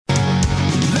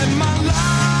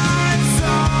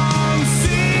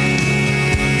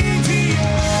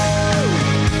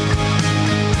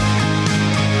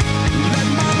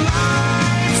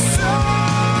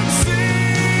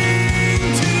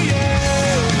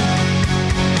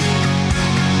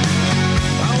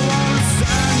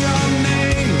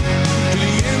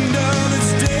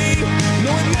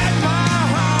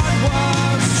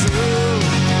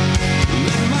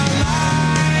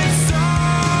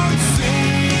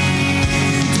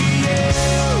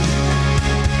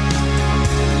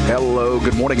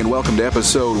good morning and welcome to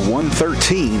episode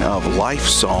 113 of Life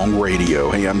Song Radio.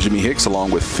 Hey, I'm Jimmy Hicks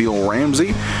along with Phil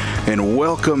Ramsey, and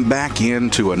welcome back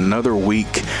into another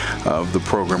week of the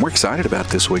program. We're excited about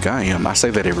this week. I am. I say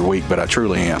that every week, but I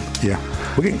truly am. Yeah.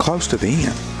 We're getting close to the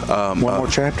end. One more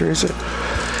chapter, is it?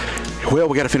 Well,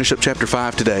 we got to finish up chapter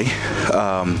 5 today,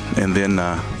 and then,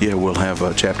 we'll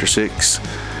have chapter 6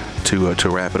 to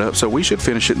wrap it up. So we should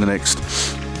finish it in the next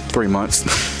 3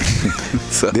 months.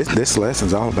 So, this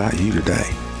lesson's all about you today.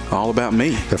 All about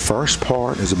me. The first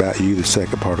part is about you. The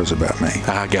second part is about me.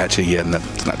 I got you. Yeah,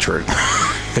 that's not true.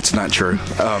 It's not true.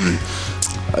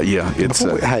 It's...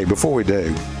 Before we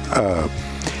do,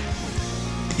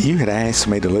 you had asked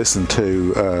me to listen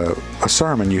to a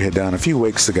sermon you had done a few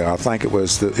weeks ago. I think it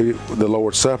was the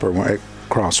Lord's Supper at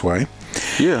Crossway.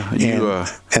 Yeah,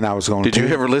 and I was going to. Did you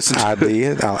ever listen to it? I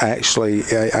did.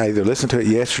 I either listened to it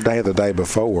yesterday or the day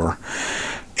before.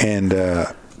 And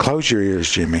close your ears,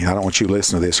 Jimmy. I don't want you to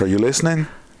listen to this. Are you listening?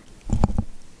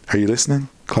 Are you listening?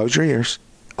 Close your ears.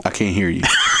 I can't hear you.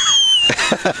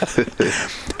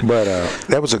 But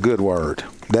that was a good word.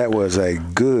 That was a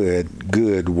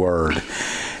good word.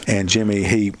 And Jimmy,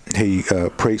 he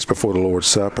preached before the Lord's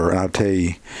Supper, and I'll tell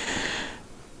you,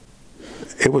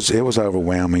 it was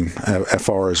overwhelming as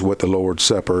far as what the Lord's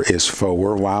Supper is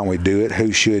for, why we do it,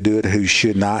 who should do it, who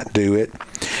should not do it,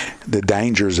 the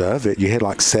dangers of it. You had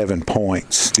like 7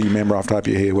 points. Do you remember off the top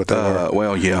of your head what they were?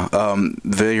 Well, yeah.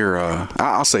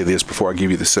 I'll say this before I give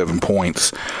you the 7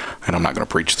 points, and I'm not going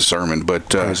to preach the sermon, but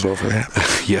praise the Lord for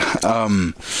that. Yeah.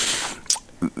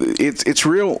 It's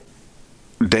real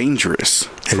dangerous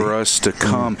for us to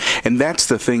come, and that's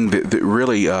the thing that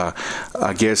really,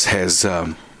 I guess, has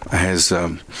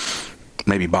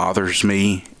maybe bothers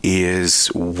me,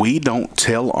 is we don't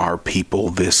tell our people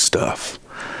this stuff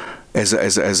as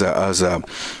a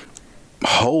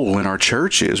whole in our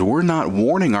churches. We're not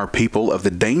warning our people of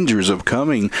the dangers of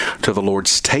coming to the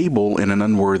Lord's table in an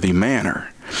unworthy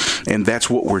manner. And that's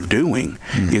what we're doing,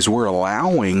 is we're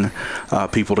allowing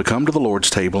people to come to the Lord's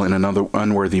table in another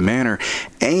unworthy manner.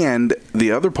 And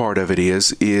the other part of it is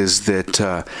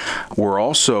that we're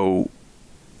also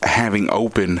having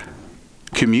open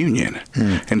communion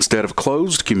instead of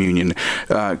closed communion.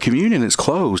 Communion is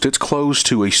closed. It's closed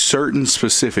to a certain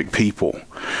specific people.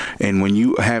 And when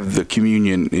you have the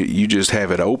communion, you just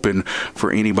have it open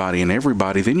for anybody and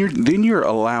everybody. Then you're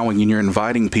allowing and you're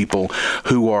inviting people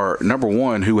who are, number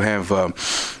one, who have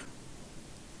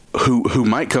who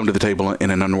might come to the table in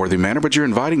an unworthy manner, but you're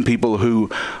inviting people who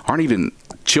aren't even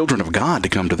children of God to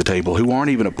come to the table, who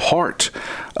aren't even a part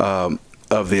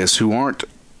of this, who aren't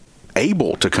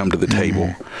able to come to the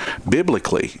table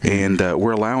biblically, and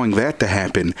we're allowing that to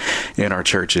happen in our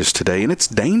churches today, and it's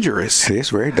dangerous. It is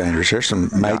very dangerous. There's some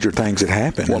major things that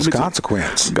happen as a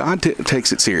consequence. God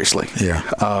takes it seriously. Yeah.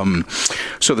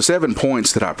 So the 7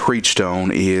 points that I preached on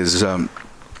is the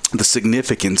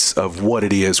significance of what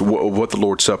it is, what the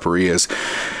Lord's Supper is.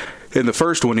 And the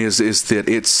first one is that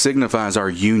it signifies our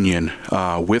union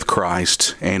with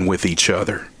Christ and with each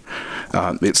other.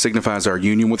 It signifies our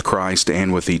union with Christ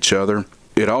and with each other.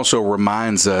 It also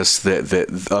reminds us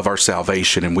that of our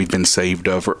salvation, and we've been saved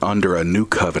under a new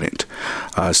covenant.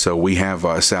 So we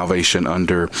have salvation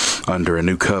under a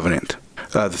new covenant.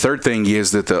 The third thing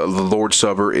is that the Lord's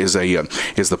Supper is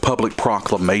the public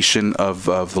proclamation of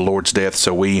the Lord's death.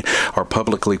 So we are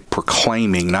publicly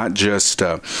proclaiming, not just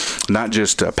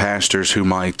pastors who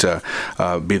might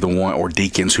be the one, or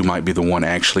deacons who might be the one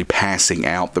actually passing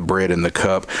out the bread and the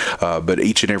cup, but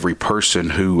each and every person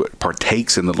who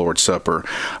partakes in the Lord's Supper,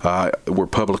 we're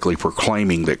publicly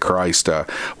proclaiming that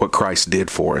what Christ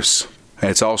did for us. And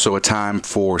it's also a time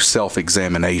for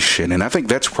self-examination, and I think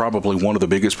that's probably one of the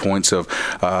biggest points of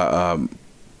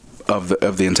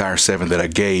the entire 7 that I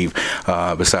gave,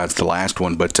 besides the last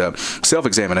one. But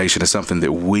self-examination is something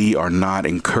that we are not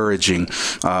encouraging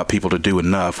people to do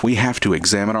enough. We have to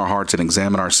examine our hearts and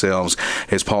examine ourselves,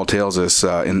 as Paul tells us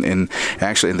in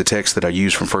the text that I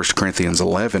used from 1 Corinthians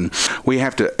 11. We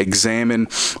have to examine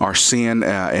our sin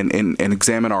and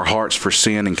examine our hearts for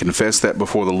sin and confess that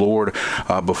before the Lord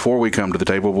before we come to the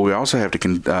table. But we also have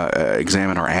to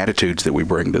examine our attitudes that we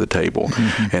bring to the table,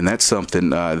 and that's something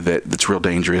that's real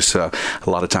dangerous. A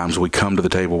lot of times we come to the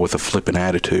table with a flippant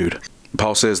attitude.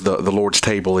 Paul says the Lord's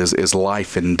table is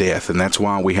life and death, and that's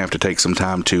why we have to take some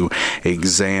time to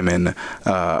examine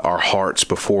our hearts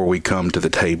before we come to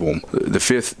the table. The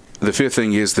fifth The fifth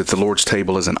thing is that the Lord's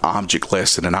table is an object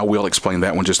lesson, and I will explain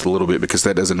that one just a little bit because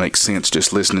that doesn't make sense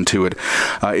just listening to it.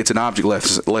 It's an object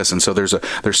lesson, so there's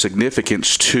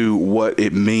significance to what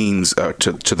it means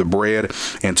to the bread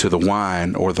and to the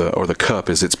wine or the cup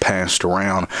as it's passed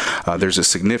around. There's a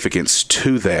significance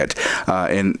to that,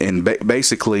 and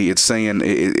basically it's saying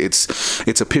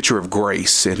it's a picture of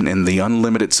grace and the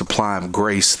unlimited supply of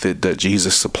grace that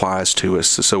Jesus supplies to us.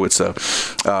 So it's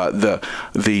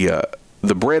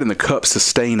the bread and the cup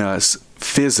sustain us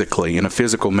physically, in a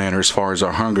physical manner, as far as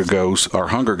our hunger goes.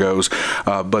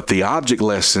 But the object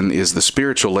lesson is the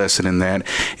spiritual lesson in that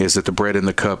is that the bread and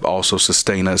the cup also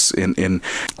sustain us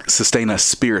sustain us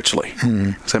spiritually.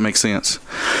 Does that make sense?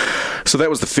 So that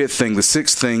was the fifth thing. The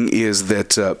sixth thing is that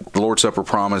the Lord's Supper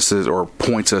promises or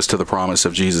points us to the promise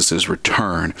of Jesus'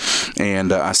 return.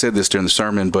 And I said this during the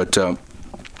sermon, but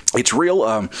it's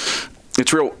real.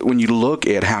 It's real when you look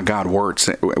at how God works.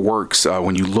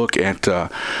 When you look at the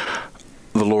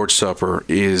Lord's Supper,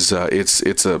 it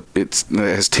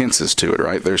has tenses to it,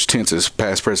 right? There's tenses,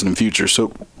 past, present, and future.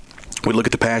 So we look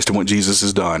at the past and what Jesus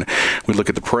has done. We look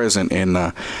at the present and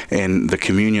the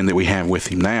communion that we have with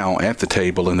Him now at the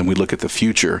table, and then we look at the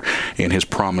future and His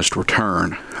promised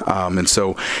return. And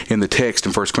so in the text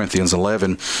in 1 Corinthians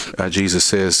 11, Jesus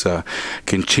says,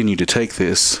 continue to take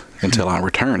this until I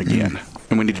return again.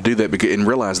 And we need to do that and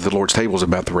realize that the Lord's table is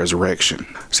about the resurrection.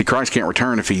 See, Christ can't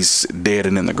return if He's dead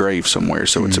and in the grave somewhere.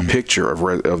 So it's a picture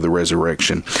of the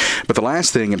resurrection. But the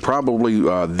last thing, and probably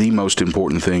the most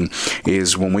important thing,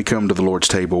 is when we come to the Lord's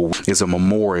table, is a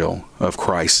memorial of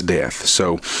Christ's death.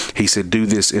 So He said, do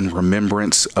this in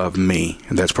remembrance of me.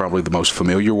 And that's probably the most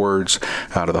familiar words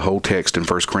out of the whole text in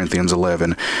 1 Corinthians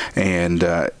 11. And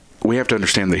we have to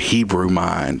understand the Hebrew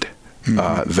mind.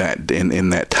 That in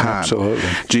that time, absolutely.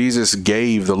 Jesus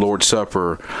gave the Lord's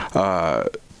Supper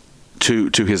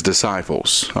to His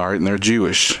disciples, all right, and they're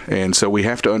Jewish, and so we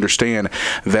have to understand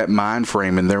that mind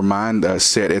frame and their mind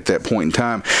set at that point in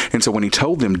time. And so when He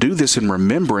told them, do this in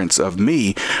remembrance of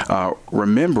me,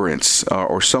 remembrance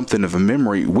or something of a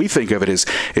memory, we think of it as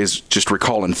just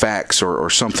recalling facts or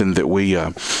something that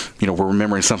we're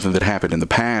remembering something that happened in the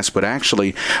past, but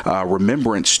actually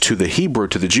remembrance to the Hebrew,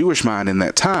 to the Jewish mind in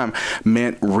that time,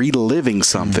 meant reliving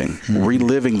something,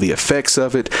 reliving the effects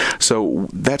of it. So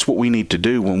that's what we need to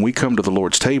do when we come to the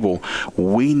Lord's table.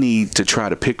 We need to try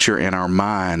to picture in our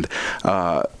mind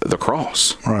the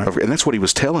cross, right? And that's what He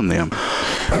was telling them.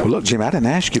 Well, look, Jim, I didn't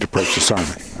ask you to preach the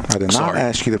sermon. I did not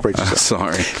ask you to preach the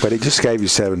sermon. Sorry, but He just gave you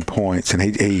 7 points, and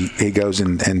he goes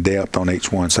in depth on each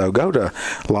one. So go to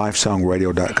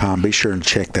lifesongradio.com. Be sure and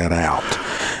check that out.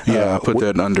 Yeah, I put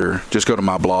that under. Just go to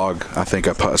my blog. I think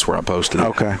that's where I posted it.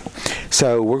 Okay.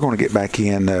 So we're going to get back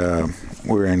in.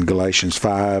 We're in Galatians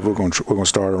 5. We're going to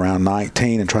start around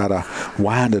 19 and try to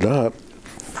wind it up,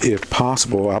 if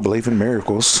possible. I believe in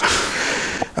miracles.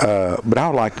 But I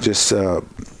would like to just,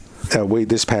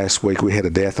 this past week we had a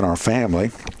death in our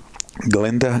family.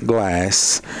 Glenda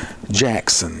Glass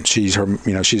Jackson. She's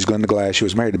Glenda Glass. She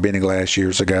was married to Benny Glass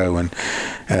years ago, and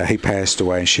he passed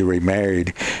away, and she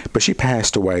remarried. But she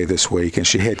passed away this week, and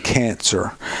she had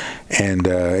cancer, and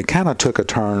it kind of took a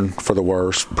turn for the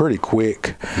worse pretty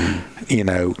quick. A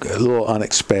little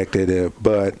unexpected,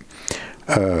 but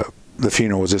the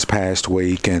funeral was this past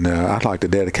week, and I'd like to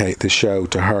dedicate this show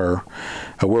to her.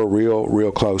 We're a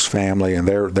real close family, and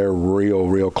they're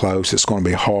real close. It's going to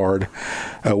be hard.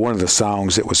 One of the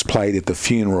songs that was played at the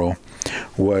funeral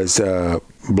was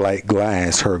Blake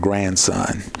Glass, her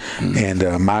grandson,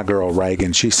 and my girl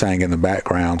Reagan. She sang in the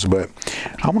backgrounds, but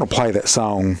I'm going to play that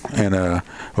song and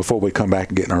before we come back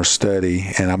and get in our study,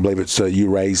 and I believe it's "You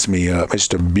Raise Me Up." It's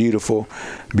just a beautiful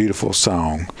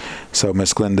song. So,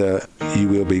 Miss Glenda, you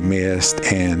will be missed,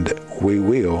 and we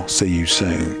will see you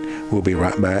soon. We'll be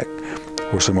right back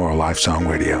with some more Life Song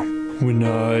Radio. When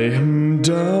I am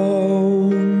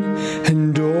down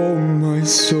and oh my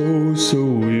soul so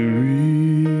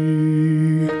weary,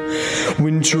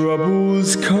 when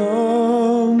troubles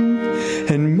come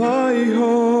and my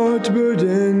heart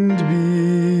burdened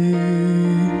be,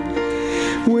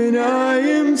 when I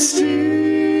am still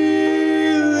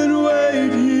and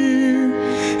wait here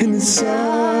in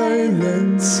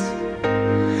silence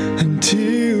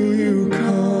until you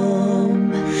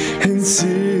come and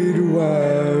sit a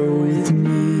while with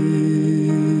me.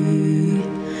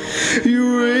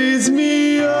 You raise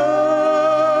me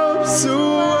up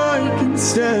so I can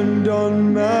stand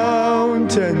on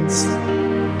mountains.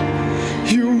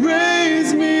 You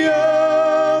raise me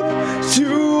up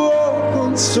to walk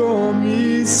on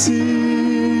stormy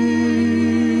seas.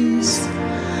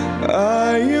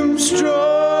 I am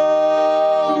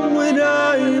strong when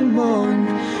I am on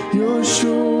your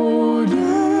shore.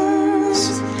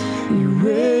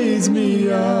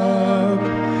 up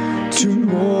to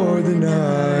more than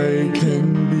I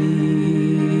can be.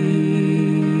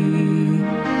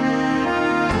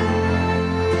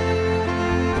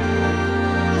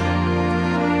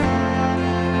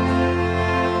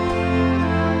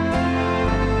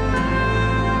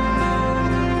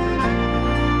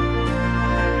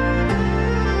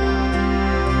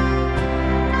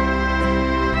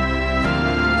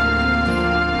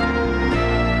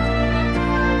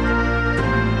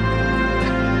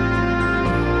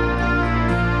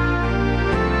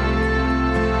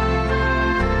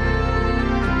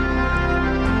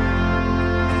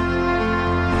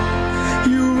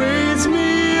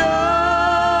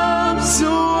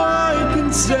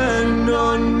 Stand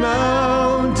on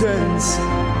mountains.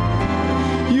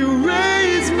 You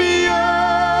raise me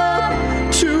up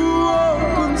to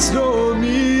open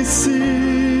stormy seas.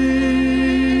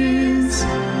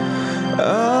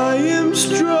 I am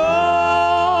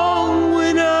strong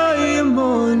when I am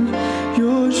on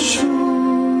your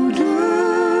shoulders.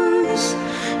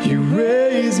 You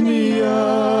raise me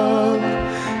up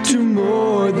to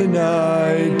more than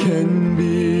I can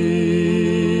be.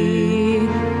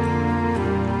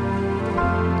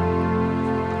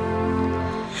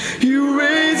 You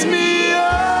raise me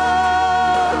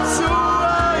up so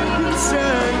I can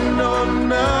stand on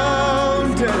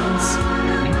mountains.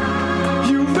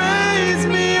 You raise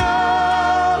me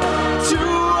up to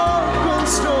open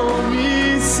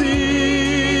stormy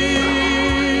seas.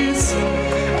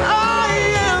 I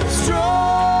am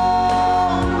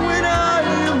strong when I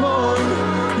am on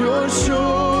your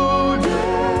shoulders.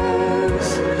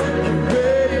 You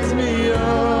raise me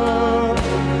up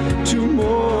to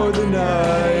more than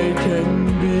I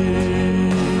can be.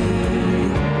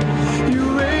 You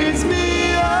raise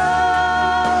me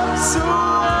up so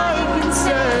I can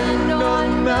stand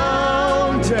on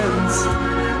mountains.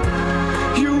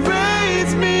 You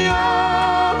raise me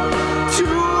up to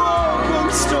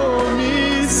open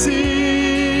stormy seas.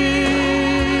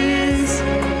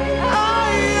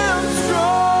 I am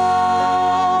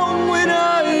strong when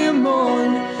I am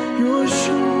on your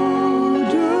shoulders.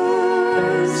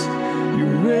 You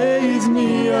raise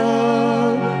me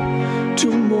up to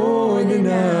more than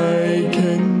I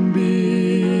can be.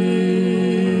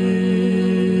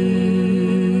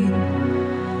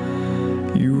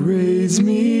 You raise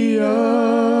me up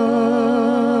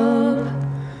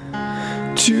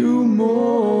to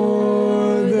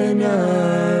more than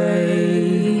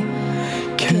I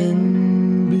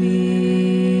can be.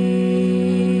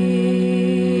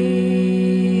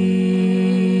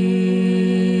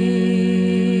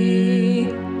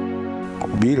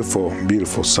 Beautiful,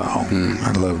 beautiful song.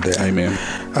 I love that. Amen.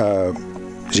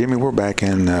 Jimmy, we're back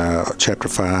in chapter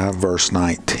 5, verse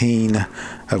 19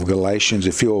 of Galatians.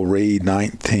 If you'll read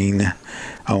 19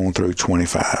 on through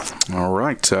 25. All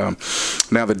right.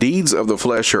 Now the deeds of the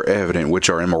flesh are evident, which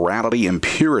are immorality,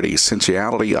 impurity,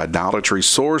 sensuality, idolatry,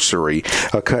 sorcery.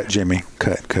 Cut, Jimmy.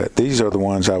 Cut. These are the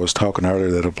ones I was talking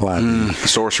earlier that apply to you.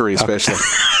 Sorcery especially.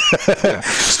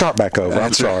 Start back over.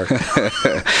 I'm sorry.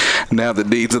 Now the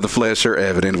deeds of the flesh are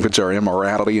evident, which are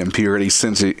immorality, impurity,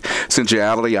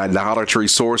 sensuality, idolatry,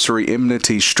 sorcery,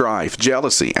 enmity, strife,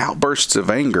 jealousy, outbursts of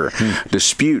anger,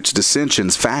 disputes,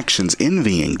 dissensions, factions,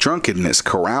 envying, drunkenness,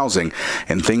 carousing,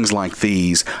 and things like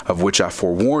these, of which I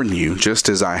forewarn you, just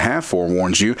as I have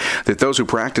forewarned you, that those who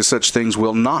practice such things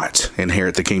will not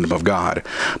inherit the kingdom of God.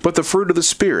 But the fruit of the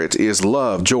Spirit is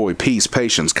love, joy, peace,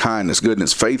 patience, kindness,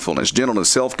 goodness, faithfulness, gentleness,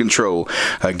 self-control.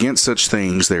 Against such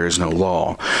things there is no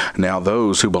law. Now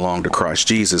those who belong to Christ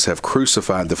Jesus have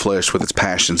crucified the flesh with its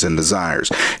passions and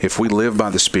desires. If we live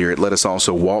by the Spirit, let us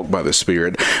also walk by the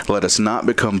Spirit. Let us not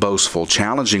become boastful,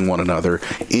 challenging one another,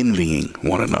 envying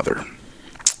one another.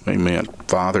 Amen.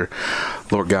 Father,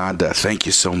 Lord God, thank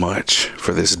you so much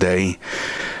for this day.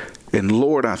 And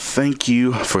Lord, I thank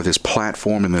you for this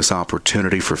platform and this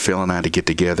opportunity for Phil and I to get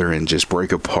together and just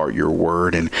break apart your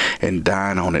word and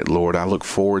dine on it, Lord. I look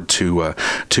forward to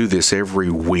this every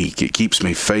week. It keeps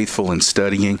me faithful in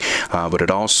studying, but it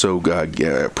also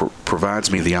provides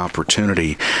me the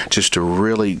opportunity just to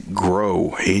really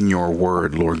grow in your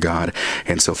word, Lord God.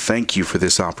 And so thank you for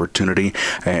this opportunity.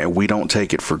 We don't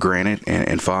take it for granted.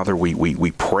 And Father,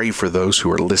 we pray for those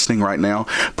who are listening right now.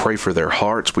 Pray for their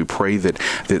hearts. We pray that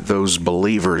those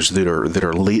believers that are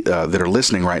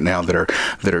listening right now, that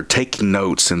are taking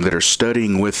notes and that are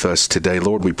studying with us today,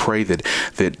 Lord, we pray that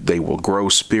they will grow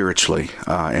spiritually.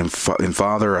 And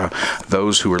Father,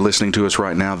 those who are listening to us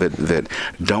right now that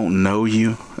don't know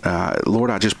you,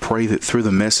 Lord, I just pray that through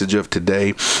the message of today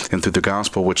and through the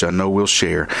gospel, which I know we'll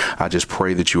share, I just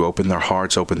pray that you open their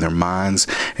hearts, open their minds,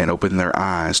 and open their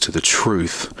eyes to the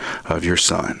truth of your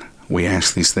Son. We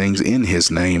ask these things in his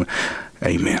name.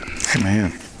 Amen.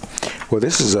 Amen. Well,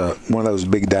 this is one of those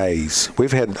big days.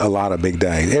 We've had a lot of big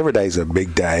days. Every day is a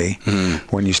big day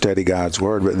when you study God's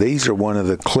Word, but these are one of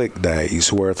the click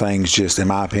days where things just, in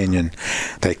my opinion,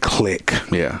 they click.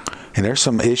 Yeah. And there's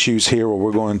some issues here where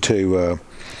we're going to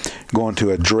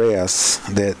address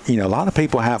that, a lot of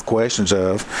people have questions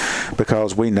of,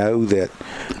 because we know that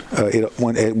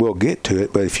we'll get to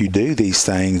it, but if you do these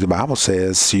things, the Bible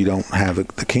says you don't have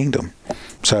the kingdom.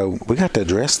 So we got to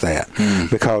address that,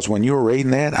 because when you were reading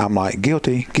that, I'm like,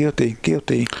 guilty, guilty,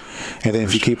 guilty. And then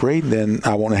if you keep reading, then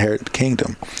I won't inherit the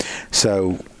kingdom.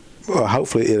 So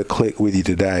hopefully it'll click with you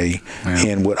today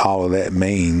in what all of that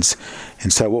means.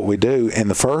 And so what we do in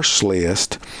the first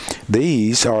list,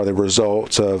 these are the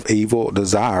results of evil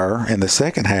desire. In the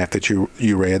second half that you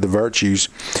read, the virtues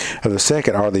of the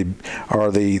second are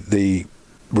the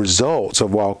results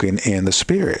of walking in the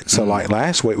Spirit. So like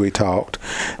last week we talked,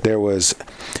 there was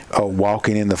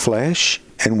walking in the flesh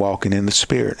and walking in the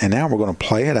Spirit. And now we're going to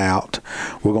play it out.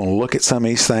 We're going to look at some of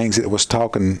these things that it was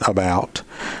talking about.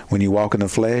 When you walk in the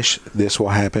flesh, this will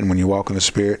happen. When you walk in the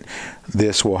Spirit,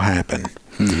 this will happen.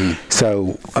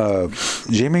 So,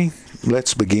 Jimmy,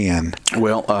 let's begin.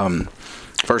 Well,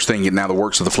 first thing, now the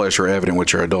works of the flesh are evident,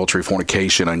 which are adultery,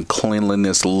 fornication,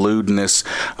 uncleanliness, lewdness.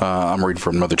 I'm reading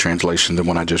from another translation than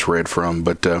one I just read from,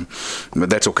 but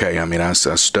that's okay. I mean, I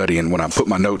study, and when I put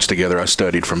my notes together, I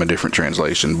studied from a different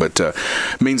translation, but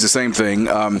it means the same thing.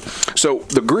 So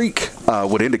the Greek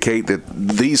would indicate that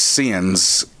these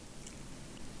sins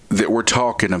that we're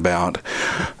talking about,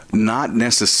 not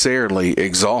necessarily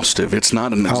exhaustive. It's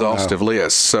not an exhaustive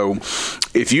list. So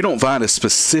if you don't find a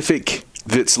specific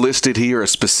that's listed here, a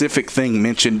specific thing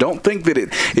mentioned, don't think that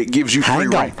it gives you free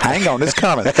rein. Hang on, it's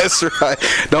coming. That's right.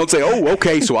 Don't say, oh,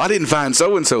 okay, so I didn't find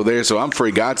so-and-so there, so I'm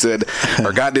free. God said,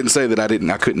 or God didn't say that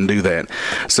I couldn't do that.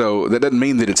 So that doesn't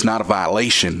mean that it's not a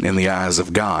violation in the eyes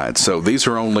of God. So these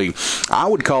are only, I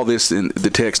would call this in the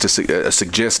text a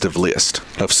suggestive list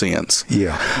of sins.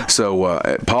 Yeah. So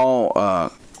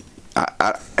Paul,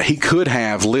 he could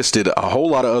have listed a whole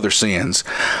lot of other sins,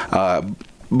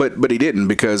 but he didn't,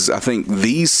 because I think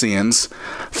these sins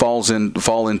fall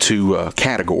into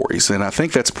categories, and I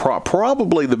think that's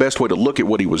probably the best way to look at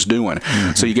what he was doing.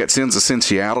 So you got sins of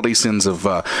sensuality, sins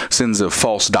of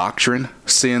false doctrine,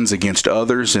 sins against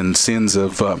others, and sins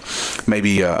of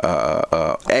maybe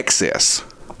excess.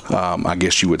 I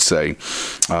guess you would say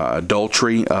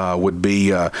adultery would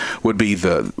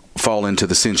fall into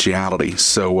the sensuality.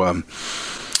 So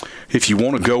if you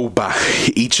want to go by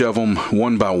each of them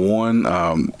one by one,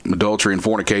 adultery and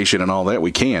fornication and all that,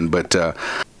 we can, but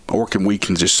we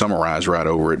can just summarize right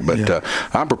over it. But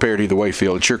I'm prepared either way,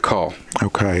 Phil. It's your call.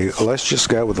 Okay, let's just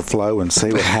go with the flow and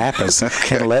see what happens,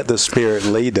 and let the Spirit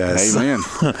lead us. Amen.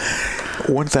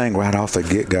 One thing right off the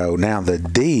get-go, now the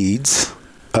deeds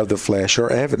of the flesh are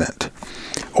evident,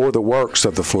 or the works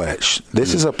of the flesh.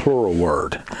 This is a plural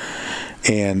word.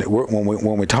 And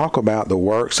when we talk about the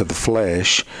works of the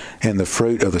flesh and the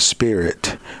fruit of the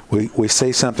Spirit, we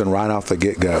see something right off the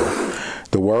get-go.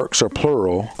 The works are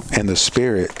plural, and the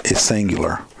Spirit is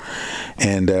singular.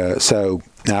 And so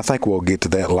I think we'll get to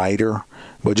that later.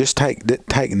 But just take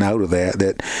note of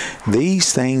that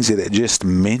these things that it just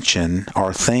mentioned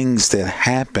are things that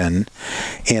happen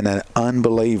in an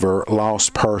unbeliever,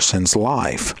 lost person's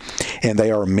life. And they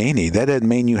are many. That doesn't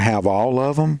mean you have all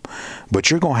of them,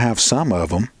 but you're going to have some of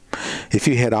them. If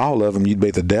you had all of them, you'd be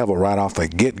the devil right off the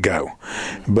get-go.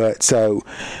 But so,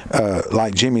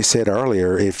 like Jimmy said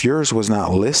earlier, if yours was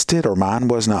not listed or mine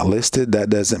was not listed, that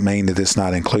doesn't mean that it's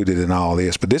not included in all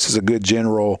this. But this is a good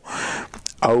general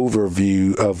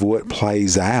overview of what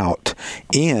plays out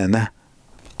in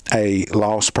a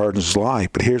lost person's life.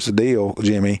 But here's the deal,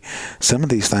 Jimmy. Some of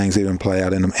these things even play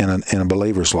out in a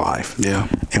believer's life. Yeah.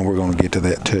 And we're going to get to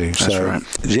that too. That's right.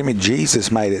 Jimmy,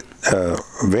 Jesus made it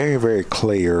very, very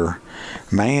clear.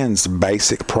 Man's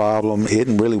basic problem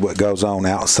isn't really what goes on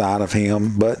outside of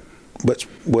him, but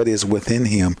what is within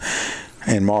him.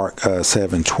 In Mark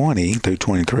 7:20 through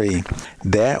 23,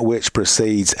 that which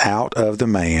proceeds out of the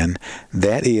man,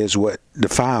 that is what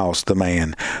defiles the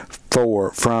man.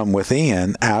 For from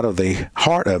within, out of the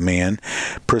heart of men,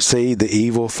 proceed the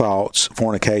evil thoughts,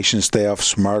 fornications,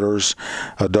 thefts, murders,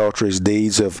 adulteries,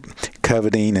 deeds of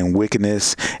coveting and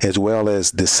wickedness, as well as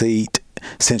deceit,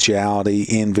 sensuality,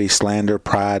 envy, slander,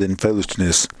 pride, and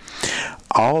foolishness.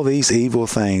 All these evil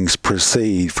things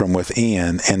proceed from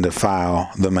within and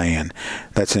defile the man.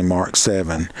 That's in Mark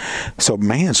 7. So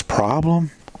man's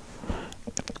problem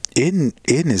isn't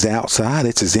his outside,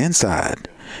 it's his inside.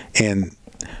 And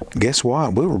guess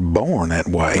what? We were born that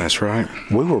way. That's right.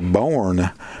 We were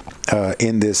born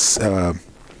in this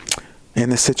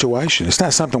situation. It's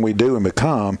not something we do and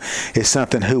become. It's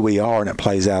something who we are, and it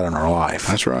plays out in our life.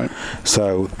 That's right.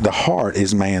 So the heart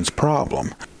is man's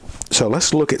problem. So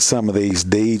let's look at some of these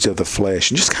deeds of the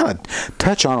flesh and just kind of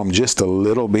touch on them just a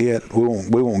little bit.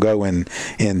 We won't go in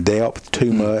depth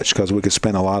too much because we could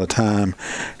spend a lot of time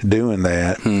doing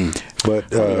that. But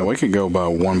we could go by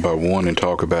one and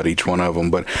talk about each one of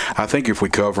them. But I think if we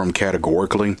cover them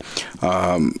categorically,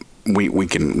 we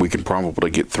can probably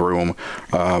get through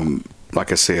them.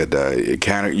 Like I said,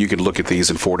 you could look at these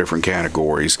in 4 different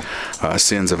categories: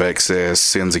 sins of excess,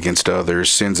 sins against others,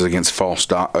 sins against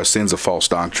sins of false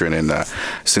doctrine, and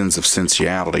sins of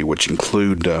sensuality, which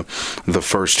include the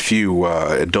first few: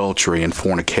 adultery and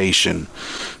fornication.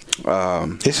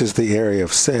 This is the area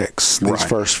of sex. These right.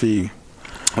 First few.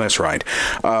 That's right.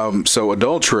 So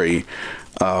adultery.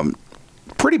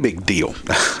 Pretty big deal,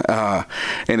 and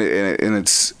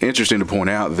it's interesting to point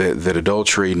out that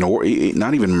adultery, nor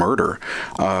not even murder,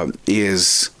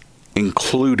 is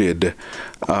included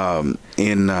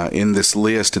in this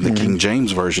list in the King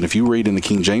James Version. If you read in the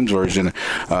King James Version,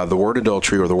 the word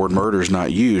adultery or the word murder is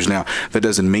not used. Now, that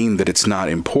doesn't mean that it's not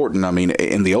important. I mean,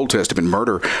 in the Old Testament,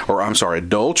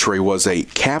 adultery was a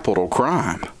capital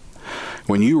crime.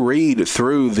 When you read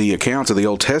through the accounts of the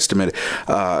Old Testament,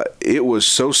 it was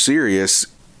so serious,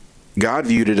 God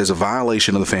viewed it as a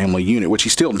violation of the family unit, which he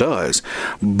still does.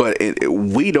 But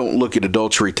we don't look at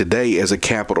adultery today as a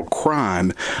capital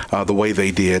crime the way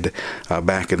they did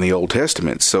back in the Old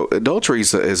Testament. So adultery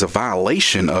is a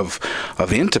violation of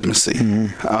intimacy.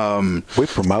 We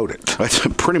promote it.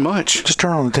 Pretty much. Just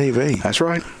turn on the TV. That's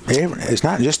right. It's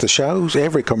not just the shows,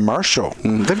 every commercial.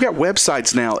 They've got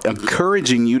websites now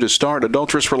encouraging you to start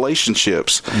adulterous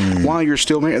relationships while you're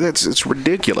still married. It's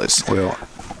ridiculous. Well,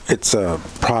 it's a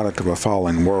product of a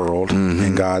fallen world,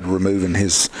 and God removing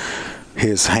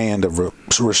his hand of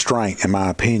restraint, in my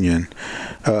opinion.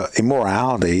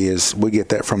 Immorality we get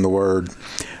that from the word,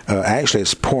 actually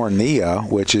it's porneia,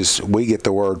 which is, we get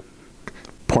the word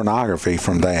pornography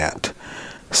from that.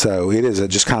 So it is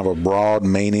just kind of a broad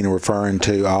meaning referring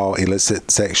to all illicit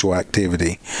sexual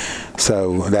activity.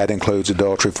 So that includes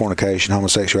adultery, fornication,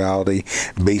 homosexuality,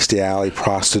 bestiality,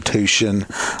 prostitution.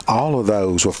 All of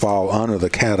those will fall under the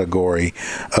category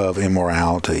of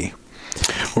immorality.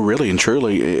 Well, really and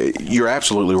truly, you're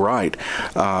absolutely right.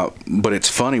 But it's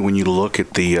funny when you look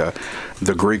at the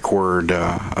Greek word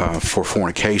for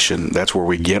fornication. That's where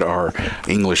we get our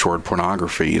English word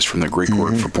pornography, is from the Greek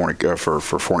word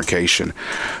for fornication.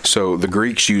 So the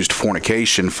Greeks used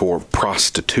fornication for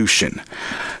prostitution.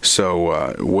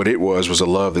 So what it was a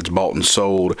love that's bought and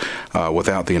sold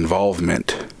without the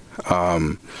involvement.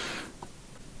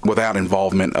 Without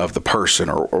involvement of the person,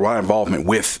 or without involvement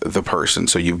with the person.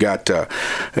 So you've got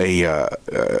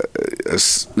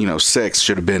sex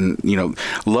should have been,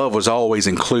 love was always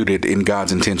included in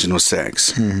God's intention with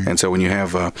sex. And so when you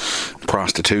have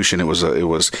prostitution, it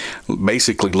was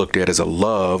basically looked at as a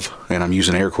love, and I'm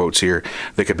using air quotes here,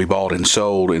 that could be bought and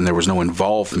sold, and there was no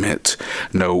involvement,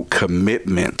 no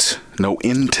commitment, no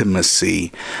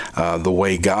intimacy, the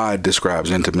way God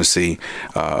describes intimacy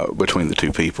between the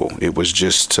two people. It was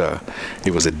just,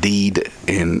 it was a deed,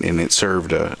 and it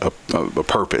served a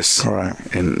purpose. Right.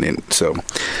 And so,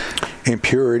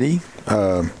 impurity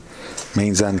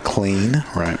means unclean.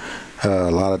 Right.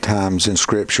 A lot of times in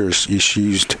scriptures,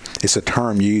 it's a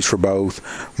term used for both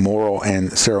moral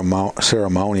and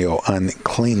ceremonial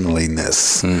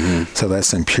uncleanliness. So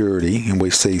that's impurity, and we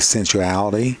see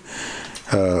sensuality.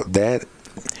 Like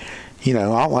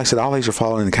I said, all these are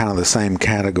falling in kind of the same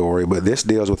category, but this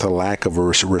deals with a lack of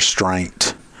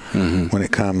restraint when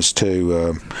it comes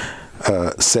to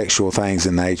sexual things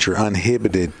in nature,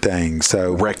 uninhibited things.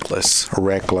 So reckless.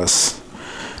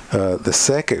 The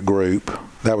second group,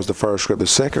 that was the first group. The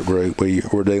second group,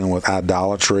 we're dealing with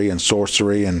idolatry and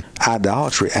sorcery, and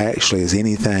idolatry actually is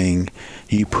anything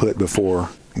you put before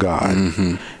God.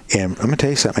 And let me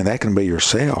tell you something, that can be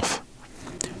yourself.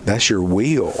 That's your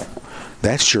will.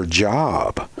 That's your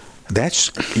job.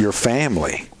 That's your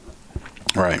family.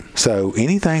 Right. So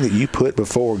anything that you put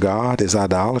before God is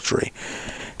idolatry.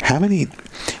 How many,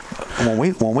 when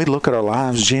we look at our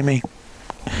lives, Jimmy,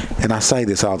 and I say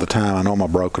this all the time, I know I'm a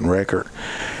broken record,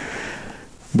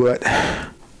 but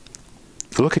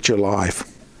look at your life.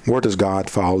 Where does God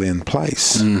fall in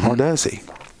place? Or does he?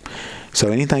 So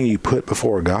anything you put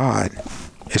before God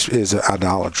is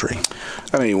idolatry.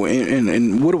 I mean,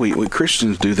 and what do we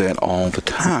Christians do that all the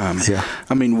time? Yeah.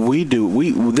 I mean,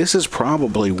 this is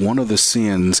probably one of the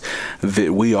sins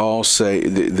that we all say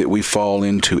that we fall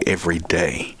into every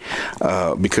day,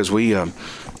 because we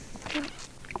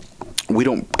we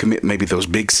don't commit maybe those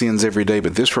big sins every day,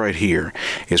 but this right here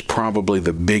is probably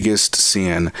the biggest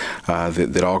sin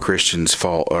that all Christians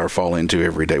fall into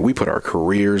every day. We put our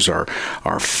careers,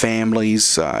 our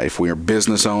families, if we are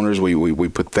business owners, we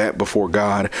put that before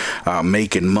God,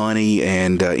 making money,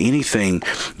 and anything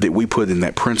that we put in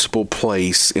that principal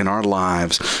place in our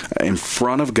lives in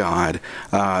front of God,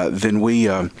 then we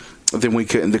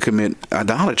commit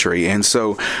idolatry. And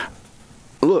so,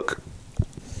 look,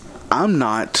 I'm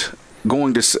not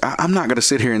going to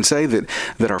sit here and say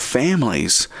that our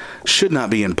families should not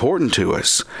be important to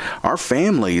us. Our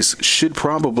families should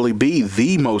probably be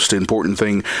the most important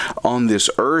thing on this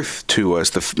earth to us,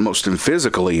 the most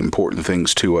physically important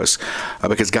things to us,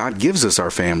 because God gives us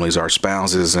our families, our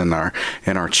spouses, and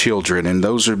our children, and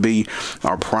those would be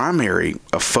our primary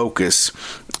focus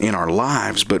in our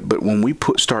lives. But when we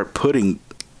start putting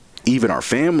even our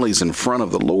families in front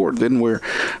of the Lord, then we're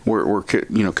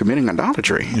committing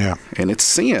idolatry. Yeah. And it's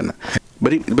sin.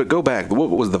 But go back.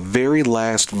 What was the very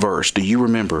last verse? Do you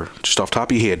remember? Just off the top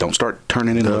of your head. Don't start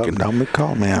turning and looking. Don't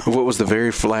call me out. What was the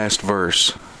very last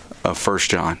verse of 1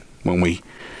 John when we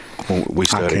studied?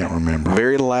 I can't remember.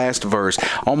 Very last verse.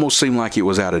 Almost seemed like it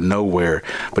was out of nowhere.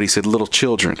 But he said, "Little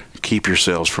children, keep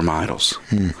yourselves from idols."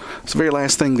 It's the very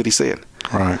last thing that he said.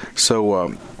 Right.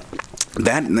 So,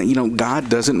 that, God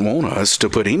doesn't want us to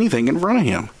put anything in front of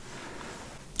Him.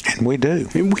 And we do.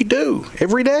 And we do.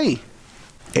 Every day.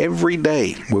 Every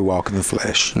day. We walk in the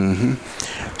flesh. Mm-hmm.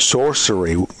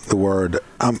 Sorcery, the word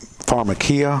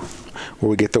pharmakia, where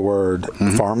we get the word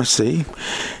pharmacy.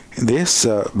 This,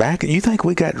 you think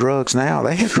we got drugs now?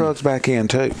 They had drugs back in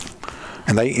too.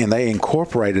 And they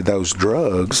incorporated those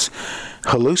drugs,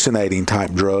 hallucinating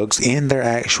type drugs, in their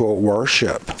actual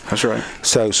worship. That's right.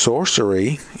 So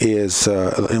sorcery is,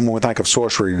 and when we think of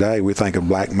sorcery today, we think of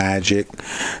black magic,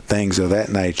 things of that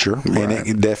nature, right. And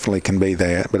it definitely can be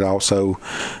that, but also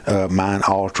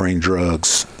mind-altering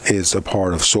drugs is a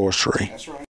part of sorcery. That's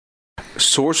right.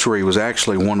 Sorcery was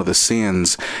actually one of the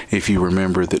sins, if you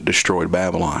remember, that destroyed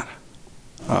Babylon.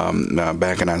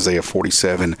 Back in Isaiah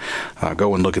 47,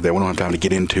 go and look at that. We don't have time to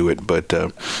get into it, but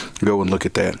go and look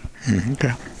at that.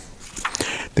 Okay.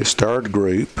 This third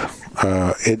group,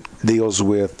 it deals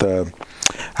with,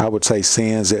 I would say,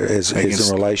 sins is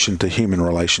in relation to human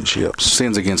relationships.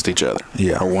 Sins against each other,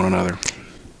 yeah, or one another.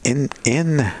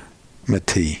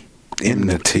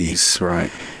 Enmities,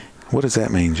 right. What does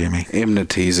that mean, Jimmy?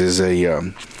 Enmities is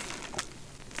a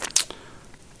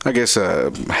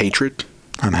hatred.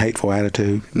 An hateful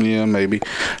attitude? Yeah, maybe.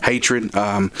 Hatred.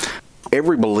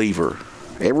 Every believer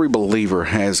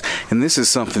has, and this is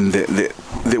something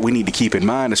that we need to keep in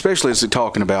mind, especially as we're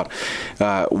talking about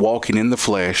walking in the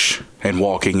flesh and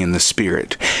walking in the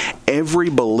Spirit. Every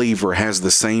believer has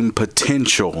the same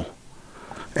potential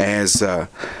as a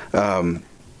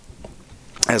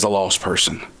lost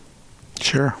person.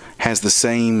 Sure. Has the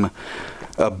same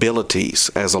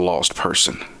abilities as a lost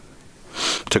person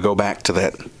to go back to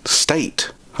that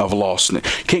state of lostness.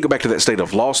 You can't go back to that state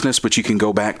of lostness, but you can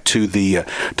go back to the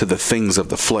things of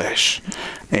the flesh.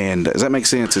 And does that make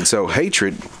sense? And so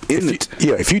hatred,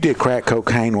 if you did crack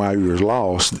cocaine while you were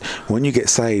lost, when you get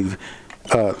saved,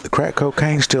 the crack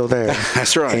cocaine's still there.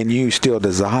 That's right. And you still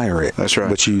desire it. That's right.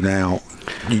 But you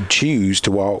choose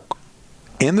to walk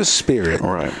in the Spirit.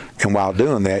 Right. And while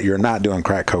doing that, you're not doing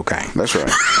crack cocaine. That's right.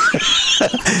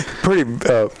 Pretty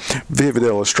vivid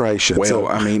illustration. Well,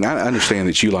 I understand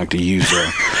that you like to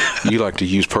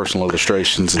use personal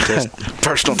illustrations and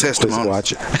personal testimonies.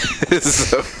 Let's watch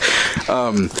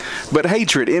it. But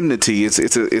hatred, enmity,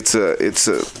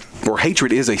 or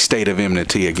hatred is a state of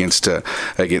enmity against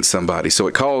somebody. So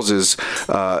it causes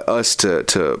us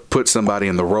to put somebody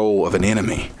in the role of an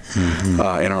enemy in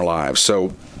our lives.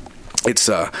 So it's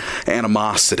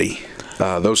animosity.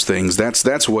 Those things.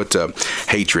 That's what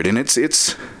hatred, and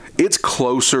it's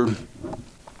closer,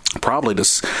 probably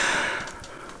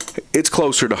it's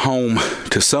closer to home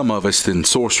to some of us than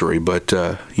sorcery. But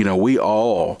we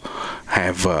all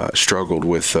have struggled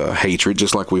with hatred,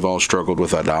 just like we've all struggled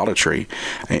with idolatry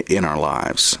in our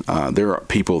lives. There are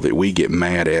people that we get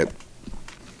mad at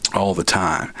all the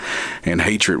time, and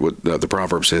hatred. The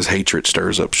proverb says, hatred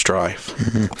stirs up strife.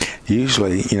 Mm-hmm.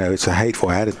 Usually, it's a hateful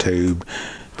attitude.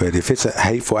 But if it's a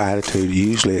hateful attitude,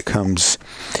 usually it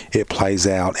plays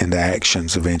out into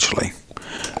actions eventually.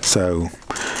 So,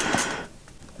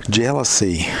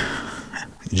 jealousy.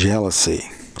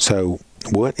 So,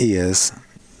 what is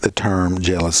the term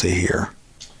jealousy here?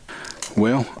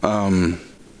 Well,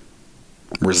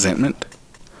 resentment.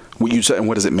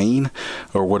 What does it mean?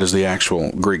 Or what is the actual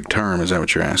Greek term? Is that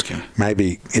what you're asking?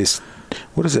 Maybe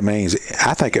what does it mean?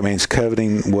 I think it means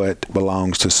coveting what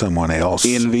belongs to someone else.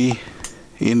 Envy.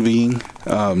 envying,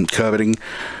 coveting,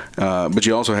 but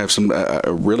you also have some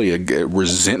really a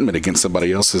resentment against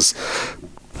somebody else's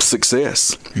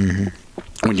success.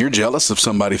 Mm-hmm. When you're jealous of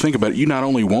somebody, think about it. You not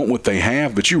only want what they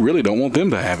have, but you really don't want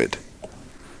them to have it.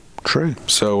 True.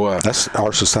 So that's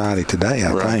our society today,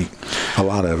 I think. A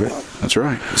lot of it. That's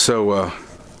right. So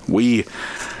we'll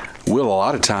a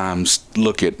lot of times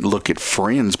look at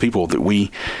friends, people that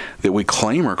we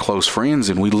claim are close friends,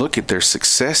 and we look at their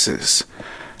successes.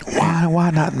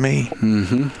 Why not me?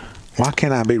 Mm-hmm. Why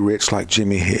can't I be rich like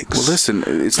Jimmy Hicks? Well, listen,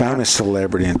 it's famous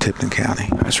celebrity in Tipton County.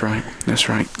 That's right.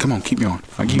 Come on, keep going.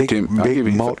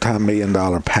 Big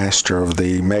multi-million-dollar pastor of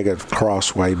the Mega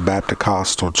Crossway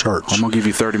Baptist Church. I'm gonna give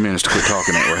you 30 minutes to quit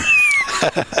talking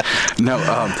that way.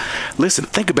 No, listen.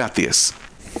 Think about this.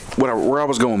 Where I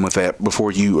was going with that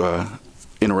before you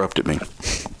interrupted me.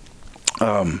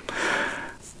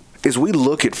 Is we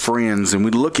look at friends and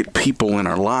we look at people in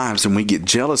our lives and we get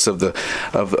jealous of the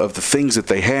things that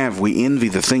they have. We envy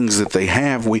the things that they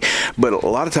have. But a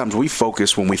lot of times we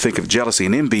focus, when we think of jealousy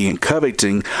and envy and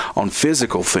coveting, on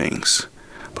physical things.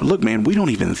 But look, man, we don't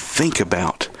even think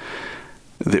about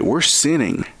that we're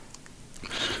sinning.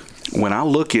 When I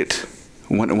look at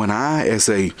when I as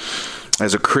a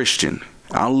Christian,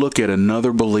 I look at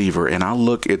another believer and I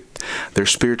look at their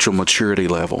spiritual maturity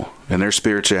level and their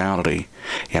spirituality,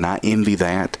 and I envy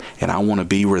that, and I want to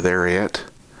be where they're at.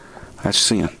 That's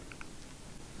sin.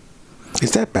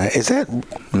 Is that bad? Is that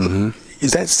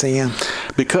is that sin?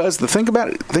 Because think about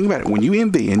it. When you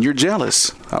envy and you're jealous,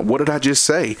 what did I just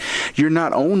say? You're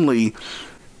not only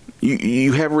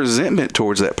you have resentment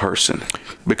towards that person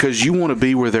because you want to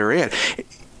be where they're at.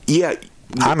 Yeah.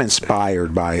 I'm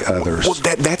inspired by others. Well,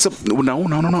 no.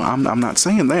 I'm not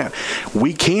saying that.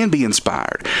 We can be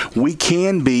inspired. We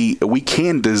can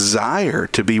desire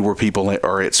to be where people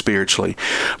are at spiritually.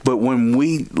 But when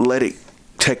we let it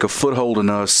take a foothold in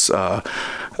us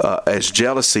as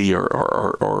jealousy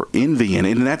or envy,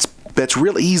 and that's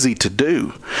real easy to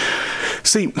do.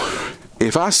 See,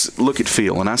 if I look at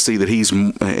Phil and I see that he's,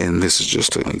 and this is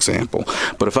just an example,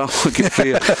 but if I look at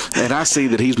Phil and I see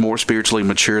that he's more spiritually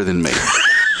mature than me,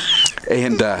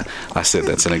 and I said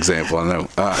that's an example, I know,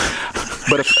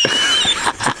 but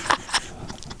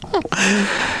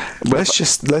let's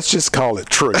just call it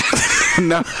true.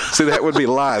 No, see, that would be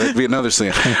a lie. That'd be another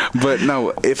sin. But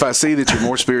no, if I see that you're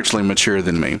more spiritually mature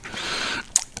than me,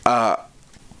 I've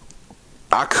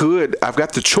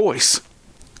got the choice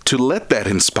to let that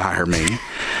inspire me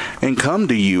and come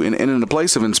to you. And in a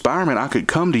place of inspirement, I could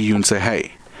come to you and say,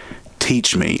 hey,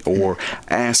 teach me, or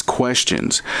ask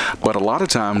questions. But a lot of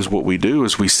times what we do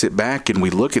is we sit back and we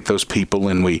look at those people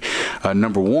and we,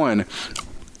 number one,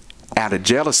 out of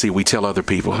jealousy, we tell other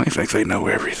people, I think they know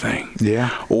everything.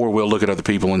 Yeah. Or we'll look at other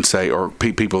people and say, or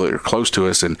people that are close to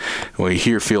us, and we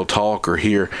hear Phil talk or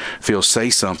hear Phil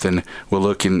say something, we'll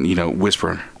look and,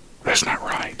 whisper, that's not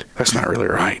right. That's not really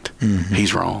right. Mm-hmm.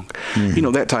 He's wrong.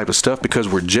 Mm-hmm. That type of stuff, because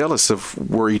we're jealous of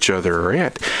where each other are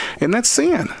at. And that's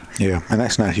sin. Yeah, and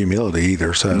that's not humility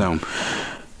either. So no.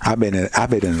 I've been at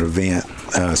an event,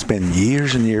 it's been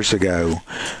years and years ago,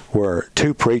 where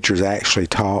two preachers actually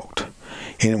talked,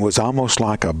 and it was almost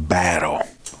like a battle.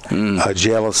 A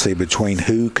jealousy between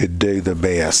who could do the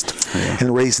best. Yeah. And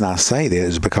the reason I say that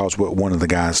is because what one of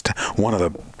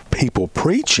the people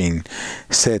preaching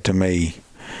said to me,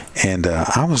 and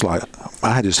I was like,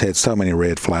 I just had so many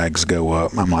red flags go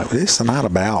up. I'm like, this is not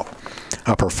about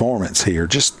a performance here.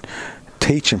 Just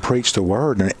teach and preach the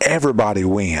word, and everybody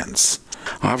wins.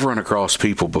 I've run across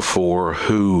people before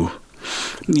who,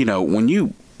 when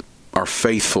you are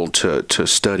faithful to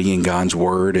studying God's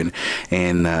word, and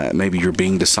maybe you're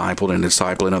being discipled and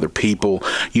discipling other people,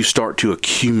 you start to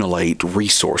accumulate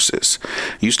resources.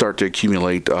 You start to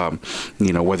accumulate,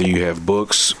 whether you have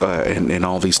books and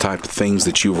all these type of things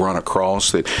that you've run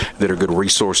across that are good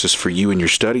resources for you in your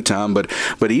study time. But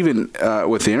even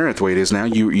with the internet the way it is now,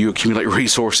 you accumulate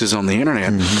resources on the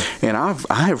internet. Mm-hmm. And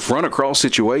I have run across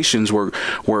situations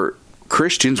where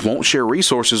Christians won't share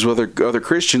resources with other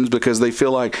Christians because they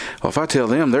feel like, well, if I tell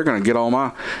them, they're going to get all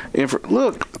my info.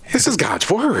 Look, this is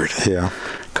God's word. Yeah.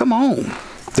 Come on.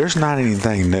 There's not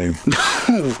anything new.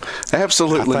 No,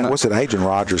 absolutely not. What's it? Agent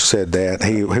Rogers said that.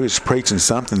 He was preaching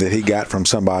something that he got from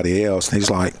somebody else, and he's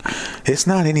like, it's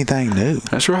not anything new.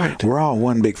 That's right. We're all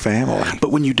one big family.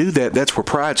 But when you do that, that's where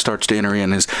pride starts to enter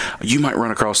in. Is you might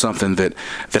run across something that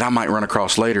I might run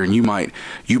across later, and you might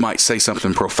say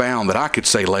something profound that I could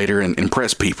say later and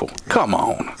impress people. Come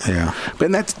on. Yeah.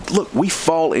 But we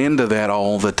fall into that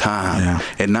all the time,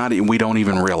 and we don't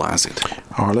even realize it.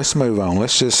 All right, let's move on.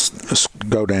 Let's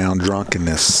go down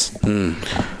drunkenness.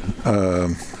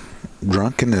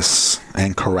 Drunkenness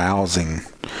and carousing.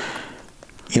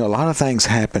 a lot of things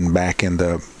happened back in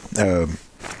the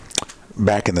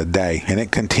day, and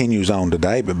it continues on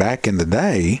today. But back in the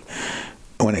day,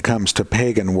 when it comes to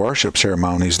pagan worship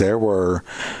ceremonies, there were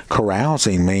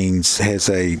carousing has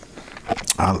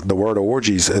the word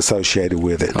orgies associated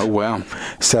with it. Oh, wow.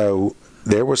 So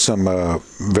there were some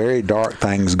very dark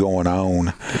things going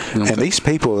on. And these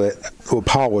people that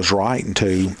Paul was writing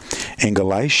to in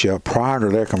Galatia prior to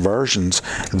their conversions,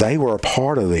 they were a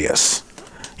part of this.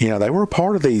 They were a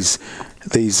part of these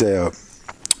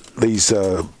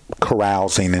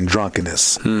carousing and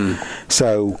drunkenness.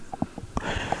 So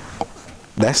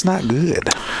that's not good.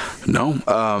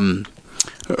 No.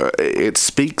 It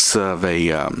speaks of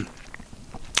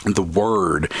the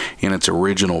word in its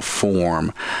original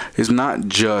form is not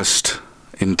just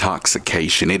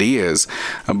intoxication. It is,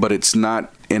 but it's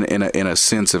not in a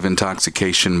sense of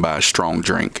intoxication by a strong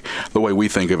drink. The way we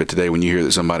think of it today, when you hear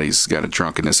that somebody's got a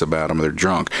drunkenness about them, or they're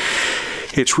drunk,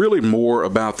 it's really more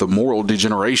about the moral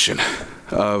degeneration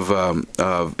of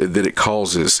that it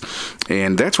causes,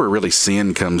 and that's where really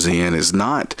sin comes in. Is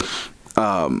not.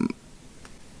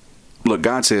 Look,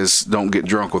 God says don't get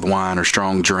drunk with wine or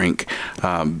strong drink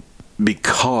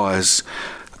because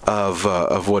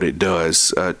of what it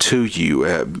does to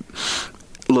you.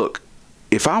 Look,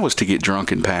 if I was to get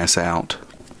drunk and pass out,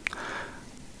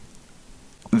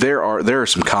 there are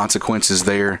some consequences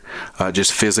there,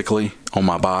 just physically on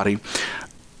my body,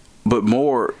 but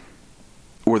more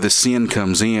where the sin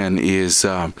comes in is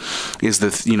the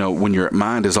when your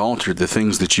mind is altered, the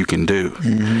things that you can do,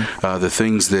 the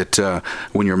things that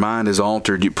when your mind is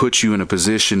altered, it puts you in a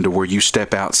position to where you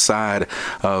step outside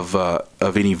of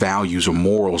any values or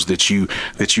morals that you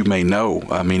may know.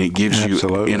 I mean, it gives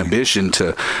Absolutely. you inhibition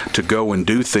to go and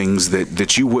do things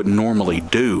that you wouldn't normally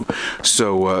do.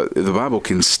 So the Bible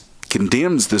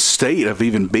condemns the state of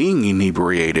even being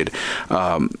inebriated,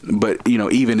 but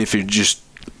even if you're just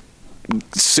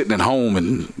sitting at home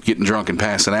and getting drunk and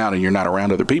passing out and you're not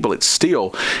around other people, it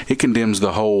condemns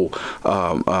the whole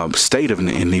state of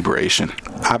inebriation.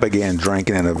 I began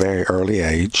drinking at a very early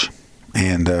age,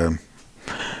 and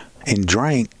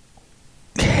drank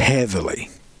heavily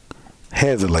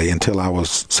until I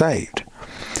was saved,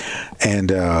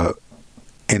 and I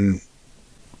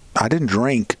didn't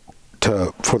drink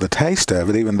for the taste of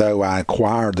it, even though I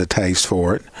acquired the taste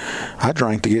for it. I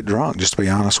drank to get drunk, just to be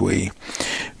honest with you.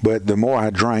 But the more I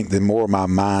drank, the more my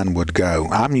mind would go.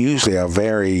 I'm usually a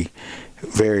very,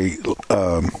 very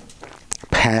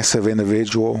passive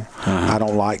individual. I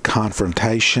don't like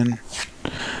confrontation.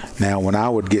 Now, when I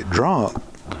would get drunk,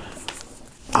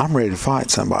 I'm ready to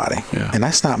fight somebody. Yeah. And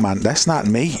that's not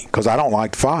me, because I don't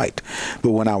like to fight.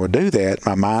 But when I would do that,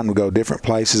 my mind would go different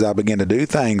places. I begin to do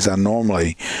things I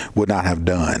normally would not have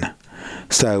done.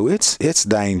 So it's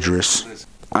dangerous.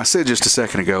 I said just a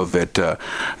second ago that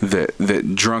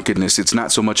drunkenness, it's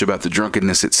not so much about the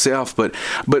drunkenness itself, but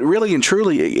really and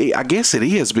truly, I guess it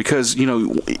is, because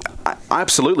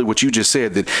absolutely what you just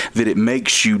said, that it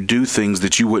makes you do things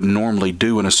that you wouldn't normally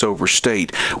do in a sober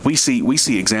state. We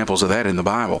see examples of that in the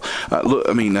Bible.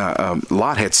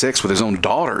 Lot had sex with his own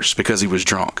daughters because he was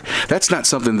drunk. That's not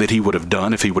something that he would have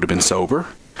done if he would have been sober.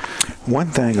 One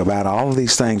thing about all of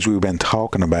these things we've been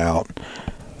talking about,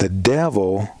 the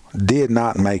devil did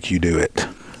not make you do it.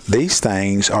 These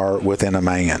things are within a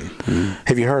man.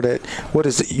 Have you heard it? What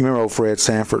is it? You remember old Fred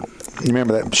Sanford? You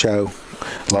remember that show,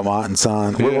 Lamont and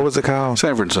Son? Yeah. What was it called?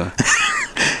 Sanford and Son.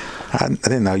 I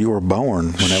didn't know you were born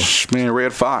when that was. Man,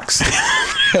 Red Fox.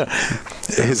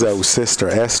 His old sister,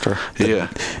 Esther. Yeah.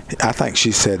 I think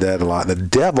she said that a lot. The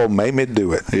devil made me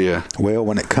do it. Yeah. Well,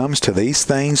 when it comes to these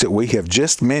things that we have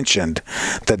just mentioned,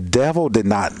 the devil did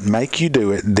not make you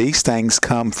do it. These things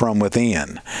come from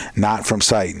within, not from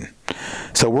Satan.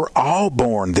 So we're all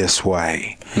born this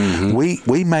way.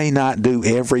 We may not do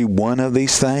every one of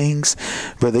these things,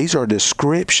 but these are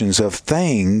descriptions of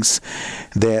things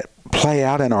that play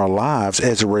out in our lives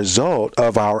as a result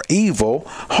of our evil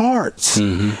hearts.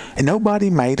 And nobody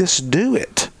made us do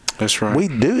it. That's right. We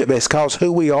do it because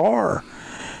who we are.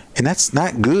 And that's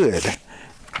not good.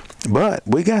 But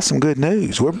we got some good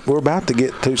news. We're about to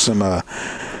get to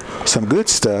some good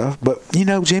stuff. But,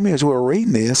 Jimmy, as we're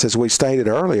reading this, as we stated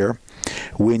earlier,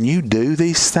 when you do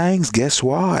these things, guess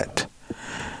what?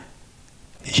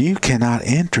 You cannot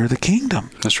enter the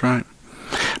kingdom. That's right.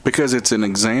 Because it's an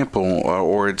example,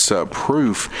 or it's a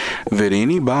proof that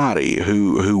anybody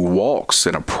who walks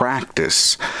in a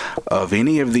practice of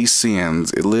any of these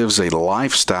sins, it lives a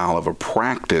lifestyle of a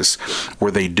practice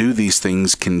where they do these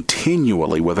things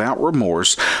continually, without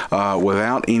remorse,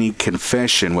 without any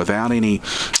confession, without any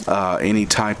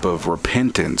type of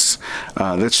repentance.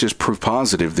 That's just proof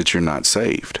positive that you're not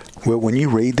saved. Well, when you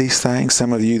read these things,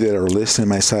 some of you that are listening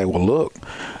may say, well, look,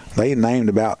 they named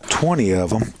about 20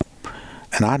 of them,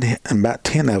 and about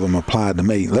 10 of them applied to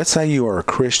me. Let's say you are a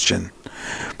Christian,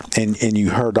 and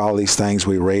you heard all these things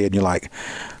we read, and you're like,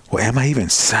 well, am I even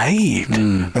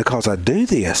saved? Because I do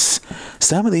this.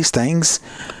 Some of these things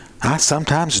I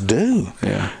sometimes do.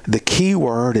 Yeah. The key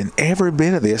word in every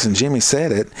bit of this, and Jimmy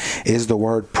said it, is the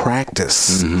word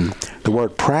practice. The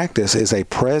word practice is a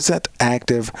present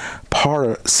active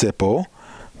participle.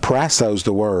 Praso's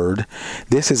the word.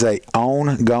 This is a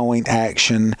ongoing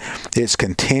action. It's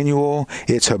continual.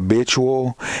 It's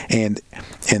habitual. And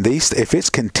these, if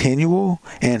it's continual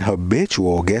and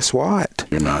habitual, guess what?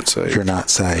 You're not saved. You're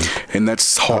not saved. And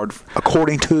that's hard.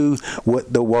 According to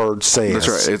what the word says.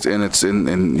 That's right.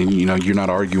 And you know, you're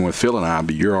not arguing with Phil and I,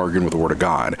 but you're arguing with the Word of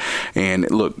God. And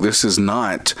look, this is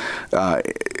not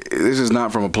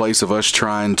from a place of us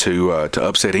trying to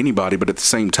upset anybody, but at the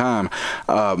same time,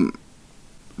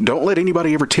 don't let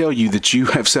anybody ever tell you that you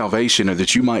have salvation or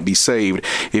that you might be saved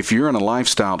if you're in a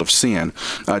lifestyle of sin.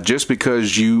 Just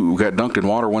because you got dunked in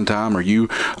water one time, or you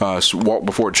walked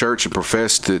before a church and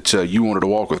professed that you wanted to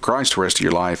walk with Christ the rest of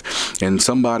your life, and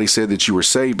somebody said that you were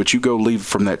saved, but you go leave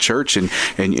from that church and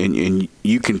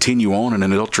you continue on in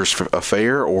an adulterous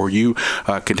affair, or you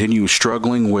continue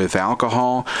struggling with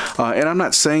alcohol. And I'm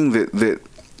not saying that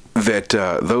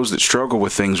those that struggle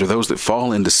with things or those that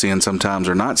fall into sin sometimes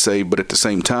are not saved, but at the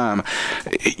same time,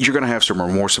 you're going to have some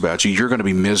remorse about you. You're going to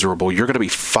be miserable. You're going to be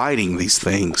fighting these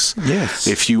things. Yes.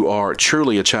 If you are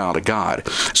truly a child of God.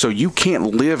 So you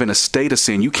can't live in a state of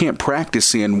sin. You can't practice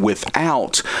sin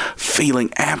without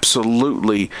feeling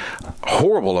absolutely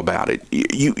horrible about it.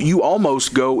 You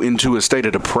almost go into a state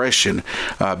of depression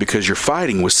because you're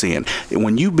fighting with sin.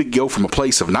 When you go from a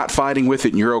place of not fighting with it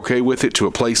and you're okay with it to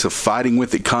a place of fighting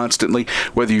with it constantly,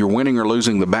 whether you're winning or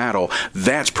losing the battle,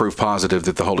 that's proof positive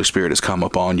that the Holy Spirit has come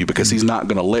upon you, because He's not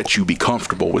going to let you be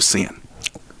comfortable with sin.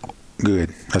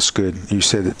 Good. That's good. You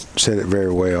said it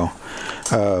very well.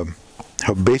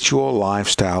 Habitual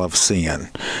lifestyle of sin.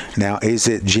 Now, is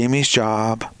it Jimmy's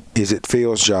job, is it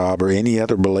Phil's job, or any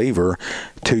other believer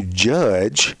to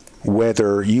judge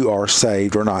whether you are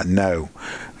saved or not? No.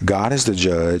 God is the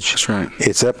judge. That's right.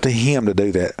 It's up to Him to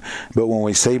do that. But when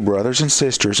we see brothers and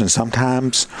sisters, and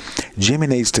sometimes Jimmy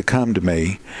needs to come to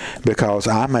me because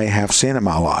I may have sin in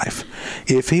my life.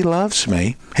 If he loves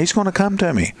me, he's going to come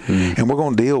to me, and we're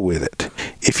going to deal with it.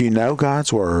 If you know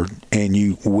God's Word and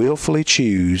you willfully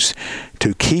choose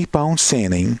to keep on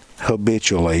sinning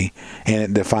habitually, and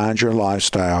it defines your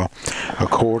lifestyle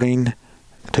according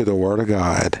to the Word of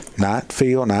God, not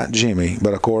Phil, not Jimmy,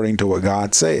 but according to what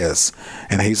God says,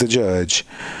 and He's a judge,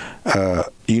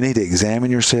 you need to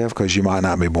examine yourself, because you might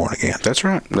not be born again. That's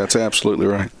right. That's absolutely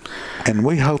right. And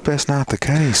we hope that's not the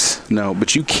case. No,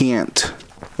 but you can't.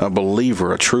 A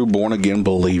believer, a true born-again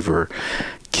believer,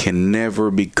 can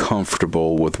never be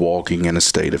comfortable with walking in a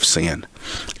state of sin.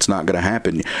 It's not going to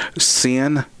happen.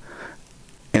 Sin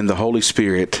and the Holy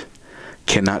Spirit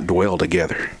cannot dwell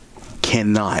together.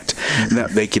 Cannot. Now,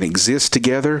 they can exist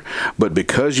together, but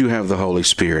because you have the Holy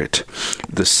Spirit,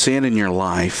 the sin in your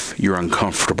life you're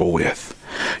uncomfortable with.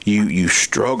 You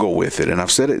struggle with it, and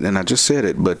I've said it, and I just said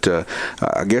it, but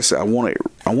I guess I want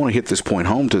to hit this point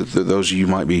home to those of you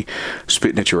who might be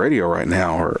spitting at your radio right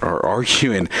now or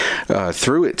arguing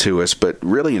through it to us. But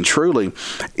really and truly,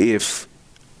 if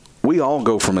we all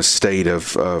go from a state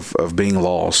of being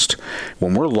lost.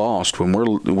 When we're lost, when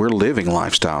we're living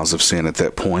lifestyles of sin at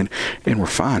that point, and we're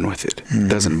fine with it. It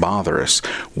doesn't bother us.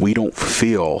 We don't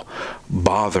feel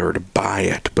bothered by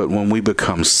it. But when we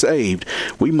become saved,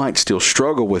 we might still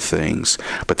struggle with things,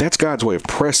 but that's God's way of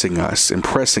pressing us and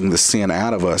pressing the sin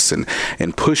out of us and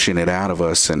pushing it out of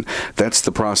us. And that's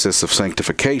the process of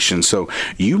sanctification. So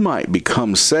you might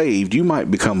become saved, you might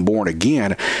become born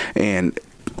again, and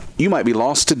you might be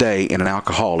lost today and an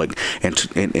alcoholic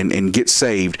and get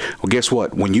saved. Well, guess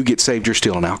what? When you get saved, you're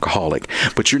still an alcoholic,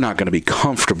 but you're not going to be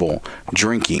comfortable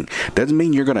drinking. Doesn't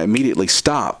mean you're going to immediately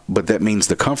stop, but that means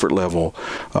the comfort level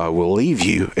will leave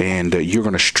you, and you're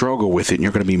going to struggle with it, and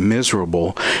you're going to be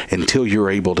miserable until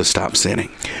you're able to stop sinning.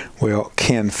 Well,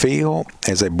 can Phil,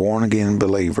 as a born-again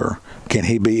believer, can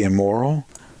he be immoral?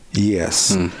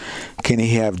 Yes. Can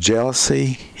he have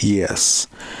jealousy? Yes.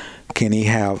 Can he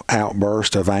have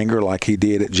outbursts of anger like he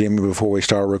did at Jimmy before we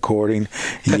started recording?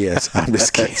 Yes. I'm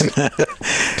just kidding.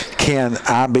 Can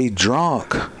I be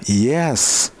drunk?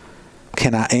 Yes.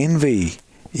 Can I envy?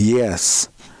 Yes.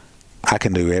 I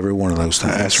can do every one of those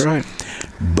things. That's right.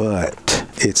 But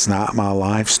it's not my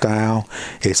lifestyle.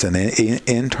 It's an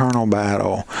internal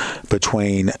battle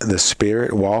between the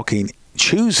Spirit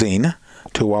choosing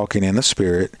to walking in the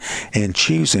Spirit and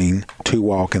choosing to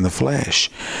walk in the flesh.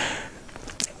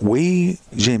 We,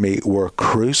 Jimmy, were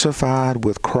crucified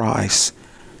with Christ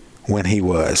when he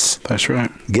was. That's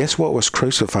right. Guess what was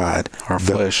crucified? Our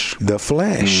flesh. The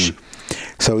flesh.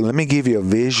 So let me give you a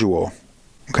visual,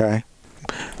 okay?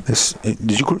 You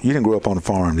didn't grow up on a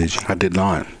farm, did you? I did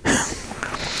not.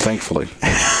 Thankfully.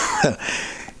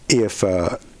 If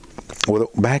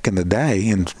back in the day,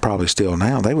 and probably still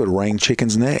now, they would wring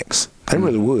chickens' necks. They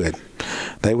really would.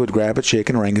 They would grab a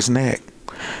chicken, wring his neck.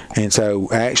 And so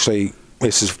actually,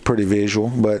 this is pretty visual,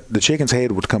 but the chicken's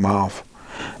head would come off.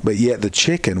 But yet the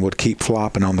chicken would keep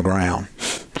flopping on the ground.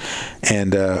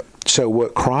 And so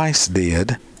what Christ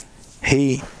did,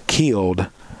 he killed.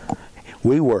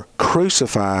 We were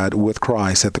crucified with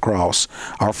Christ at the cross.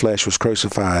 Our flesh was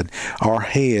crucified. Our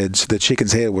heads, the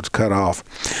chicken's head was cut off.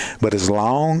 But as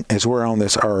long as we're on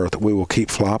this earth, we will keep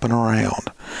flopping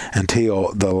around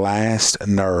until the last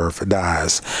nerve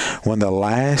dies. When the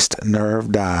last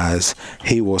nerve dies,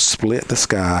 he will split the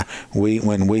sky.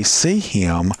 When we see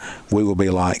him, we will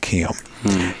be like him.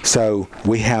 So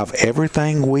we have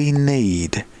everything we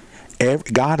need.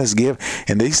 God has given,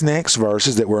 in these next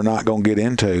verses that we're not going to get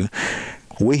into,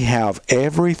 we have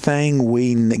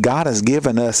everything God has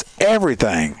given us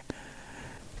everything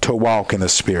to walk in the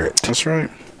Spirit. That's right.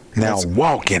 Now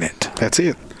walk in it. That's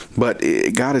it. But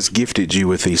God has gifted you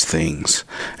with these things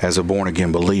as a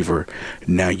born-again believer.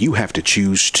 Now you have to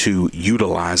choose to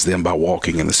utilize them by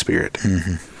walking in the Spirit.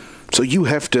 So you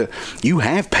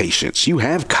have patience, you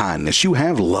have kindness, you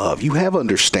have love, you have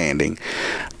understanding,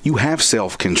 you have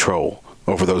self-control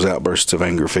over those outbursts of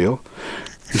anger, Phil.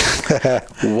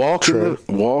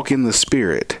 Walk in the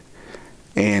Spirit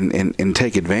and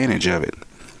take advantage of it.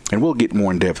 And we'll get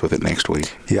more in depth with it next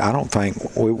week. Yeah, I don't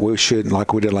think we should,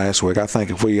 like we did last week. I think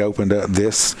if we opened up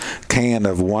this can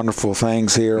of wonderful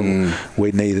things here,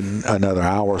 we'd need another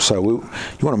hour. So you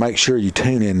want to make sure you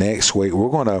tune in next week.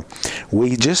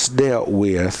 We just dealt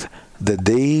with the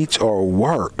deeds or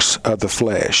works of the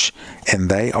flesh, and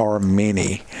they are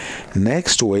many.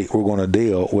 Next week, we're going to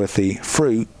deal with the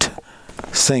fruit,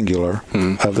 singular,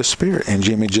 of the Spirit. And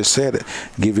Jimmy just said it.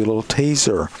 Give you a little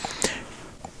teaser.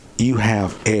 You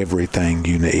have everything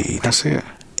you need. That's it.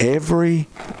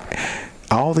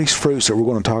 All these fruits that we're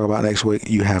going to talk about next week,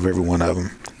 you have every one of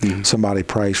them. Somebody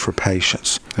prays for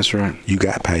patience. That's right. You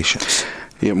got patience.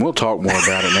 Yeah, and we'll talk more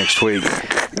about it next week.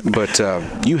 But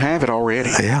you have it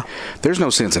already. Yeah. There's no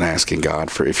sense in asking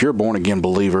God for, if you're a born-again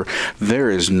believer,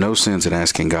 there is no sense in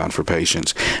asking God for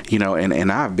patience.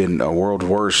 And I've been a world's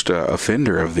worst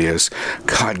offender of this.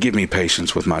 God, give me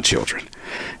patience with my children.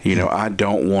 I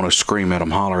don't want to scream at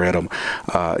them, holler at them,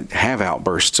 have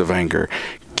outbursts of anger.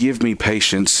 Give me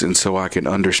patience, and so I can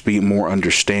be more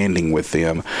understanding with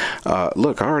them.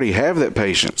 Look, I already have that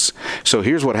patience. So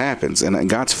here's what happens, and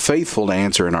God's faithful to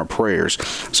answer in our prayers.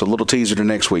 So a little teaser to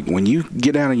next week. When you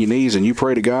get down on your knees and you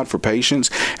pray to God for patience,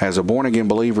 as a born-again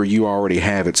believer, you already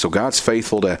have it. So God's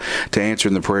faithful to answer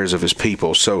in the prayers of his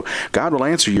people. So God will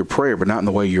answer your prayer, but not in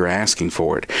the way you're asking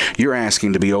for it. You're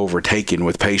asking to be overtaken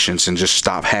with patience and just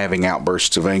stop having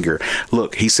outbursts of anger.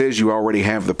 Look, he says you already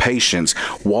have the patience.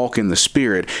 Walk in the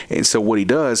Spirit. And so what he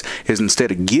does is, instead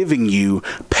of giving you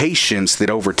patience that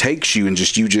overtakes you and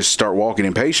you just start walking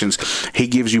in patience, he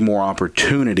gives you more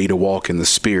opportunity to walk in the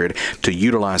Spirit, to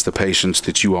utilize the patience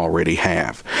that you already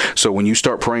have. So when you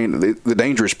start praying, the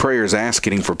dangerous prayer is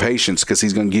asking him for patience, because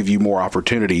he's going to give you more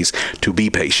opportunities to be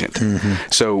patient.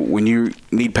 So when you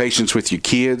need patience with your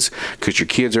kids, because your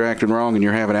kids are acting wrong and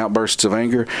you're having outbursts of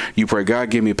anger, you pray, God,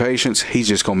 give me patience. He's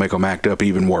just going to make them act up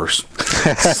even worse.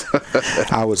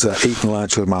 I was eating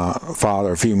lunch with my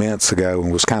father a few minutes ago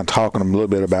and was kind of talking to him a little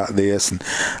bit about this, and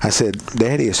I said,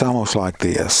 Daddy, it's almost like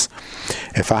this.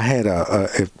 If I had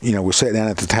we're sitting down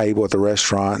at the table at the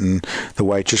restaurant and the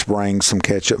waitress brings some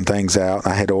ketchup and things out,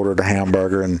 I had ordered a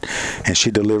hamburger, and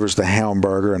she delivers the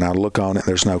hamburger, and I look on it and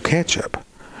there's no ketchup,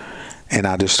 and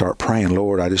I just start praying,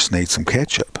 Lord, I just need some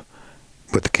ketchup.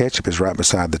 But the ketchup is right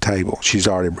beside the table. She's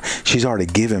already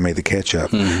given me the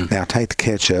ketchup. Now take the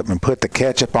ketchup and put the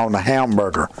ketchup on the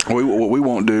hamburger. What we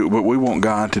won't do, but we want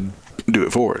God to do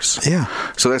it for us. Yeah.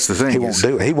 So that's the thing. He won't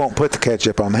do it. He won't put the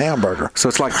ketchup on the hamburger. So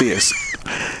it's like this.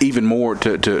 Even more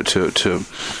to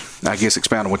I guess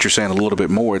expound on what you're saying a little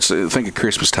bit more. It's think of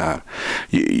Christmas time.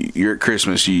 You're at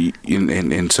Christmas,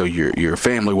 and so your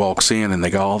family walks in, and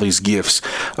they got all these gifts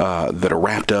that are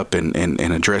wrapped up and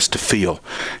addressed to Phil.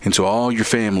 And so all your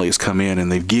family has come in,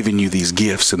 and they've given you these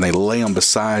gifts, and they lay them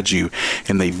beside you,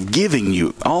 and they've given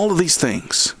you all of these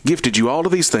things, gifted you all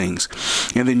of these things,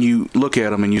 and then you look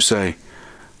at them and you say,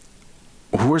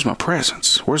 well, "Where's my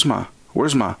presents? Where's my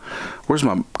Where's my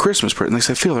Christmas present? And they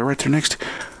say, Phil, they're right there next to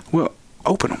you. Well,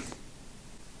 open them.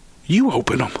 You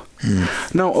open them.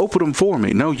 No, open them for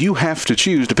me. No, you have to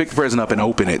choose to pick the present up and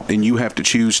open it, and you have to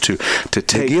choose to take.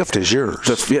 The gift is yours.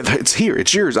 It's here.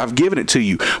 It's yours. I've given it to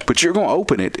you, but you're going to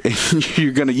open it and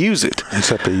you're going to use it.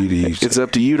 It's up to you to use it. It's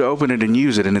up to you to open it and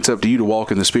use it, and it's up to you to walk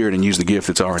in the Spirit and use the gift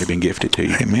that's already been gifted to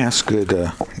you. Hey, man, that's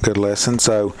good lesson.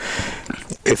 So,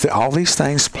 if all these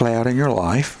things play out in your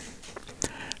life,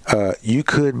 you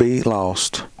could be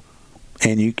lost.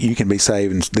 And you can be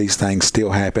saved, and these things still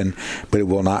happen, but it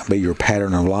will not be your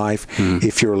pattern of life.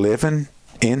 If you're living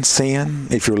in sin,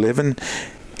 if you're living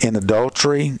in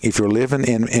adultery, if you're living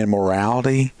in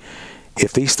immorality,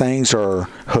 if these things are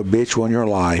habitual in your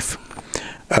life,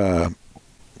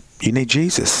 you need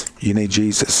Jesus. You need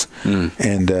Jesus.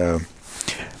 And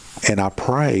I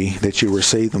pray that you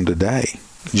receive them today.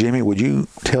 Jimmy, would you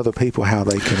tell the people how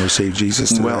they can receive Jesus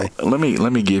today? Well, let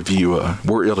me give you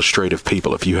we're illustrative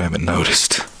people, if you haven't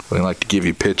noticed. We like to give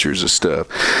you pictures of stuff.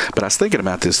 But I was thinking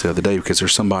about this the other day because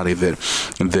there's somebody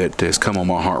that has come on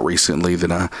my heart recently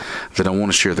that I want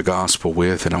to share the gospel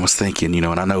with, and I was thinking,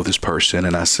 and I know this person,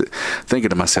 and I was thinking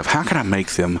to myself, how can I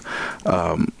make them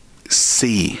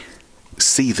see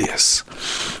this?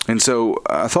 And so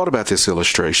I thought about this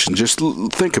illustration. Just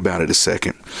think about it a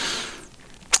second.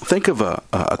 Think of a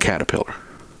caterpillar,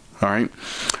 all right?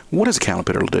 What does a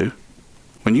caterpillar do?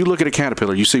 When you look at a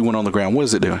caterpillar, you see one on the ground. What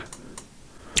is it doing?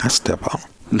 I step on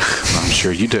them. I'm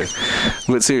sure you do.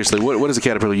 But seriously, what does a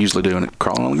caterpillar usually do?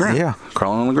 Crawling on the ground. Yeah.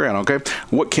 Crawling on the ground, okay?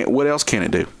 What else can it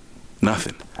do?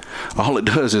 Nothing. All it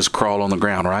does is crawl on the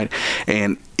ground, right?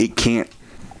 And it can't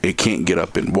get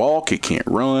up and walk. It can't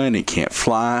run. It can't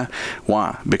fly.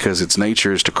 Why? Because its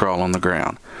nature is to crawl on the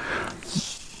ground.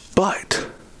 But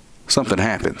something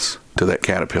happens to that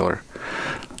caterpillar.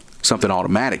 Something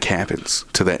automatic happens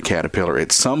to that caterpillar.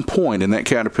 At some point in that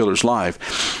caterpillar's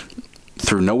life,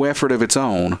 through no effort of its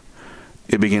own,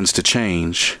 it begins to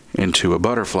change into a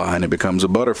butterfly, and it becomes a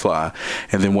butterfly.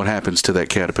 And then what happens to that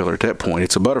caterpillar at that point?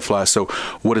 It's a butterfly. So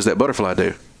what does that butterfly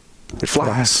do? It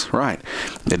flies, right?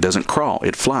 It doesn't crawl.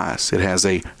 It flies. It has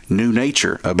a new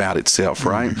nature about itself,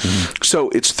 right? So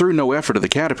it's through no effort of the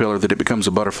caterpillar that it becomes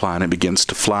a butterfly and it begins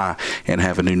to fly and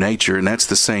have a new nature. And that's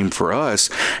the same for us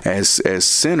as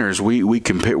sinners. We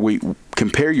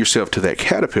compare yourself to that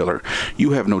caterpillar.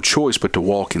 You have no choice but to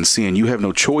walk in sin. You have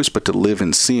no choice but to live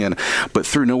in sin. But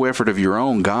through no effort of your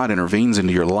own, God intervenes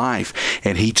into your life,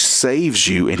 and He saves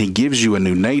you, and He gives you a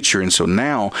new nature. And so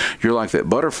now you're like that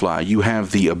butterfly. You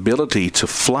have the ability to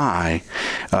fly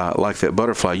like that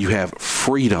butterfly. You have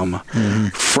freedom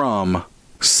from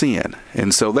sin.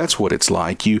 And so that's what it's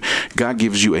like. God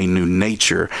gives you a new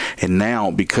nature, and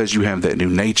now because you have that new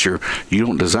nature, you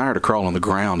don't desire to crawl on the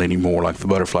ground anymore like the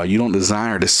butterfly. You don't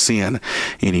desire to sin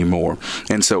anymore.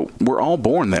 And so we're all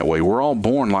born that way. We're all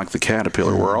born like the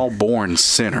caterpillar. We're all born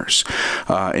sinners.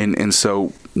 And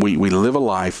so we live a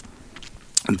life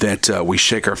that we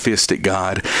shake our fist at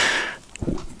God.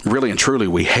 Really and truly,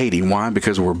 we hate Him. Why?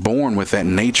 Because we're born with that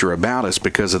nature about us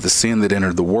because of the sin that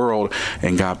entered the world,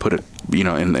 and God put it,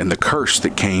 and the curse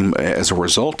that came as a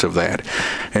result of that.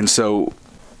 And so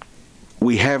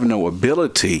we have no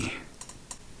ability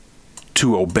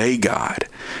to obey God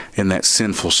in that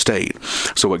sinful state.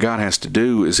 So what God has to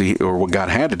do is what God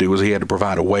had to do was He had to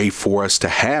provide a way for us to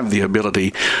have the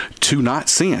ability to not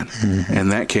sin.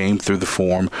 And that came through the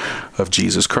form of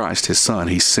Jesus Christ, His Son.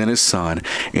 He sent His Son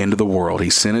into the world. He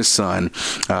sent His Son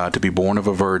to be born of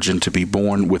a virgin, to be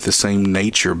born with the same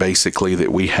nature, basically,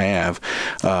 that we have.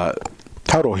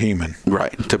 Total human.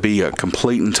 Right. To be a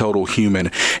complete and total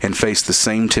human and face the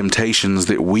same temptations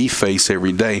that we face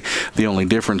every day. The only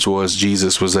difference was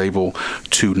Jesus was able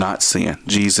to not sin.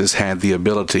 Jesus had the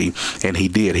ability, and He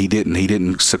did. He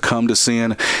didn't succumb to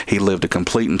sin. He lived a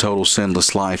complete and total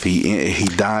sinless life. He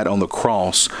died on the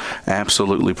cross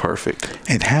absolutely perfect.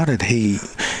 And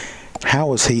how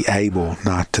was He able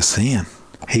not to sin?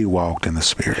 He walked in the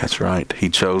Spirit. That's right. He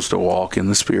chose to walk in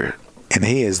the Spirit. And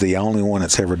He is the only one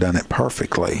that's ever done it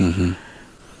perfectly.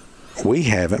 We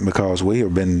haven't, because we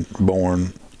have been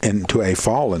born into a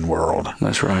fallen world.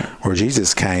 That's right. Where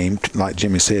Jesus came, like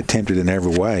Jimmy said, tempted in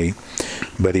every way,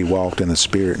 but He walked in the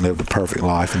Spirit and lived a perfect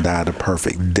life and died a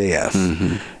perfect death.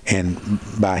 And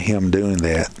by Him doing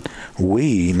that,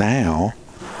 we now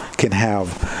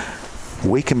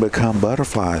we can become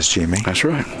butterflies, Jimmy. That's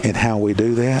right. And how we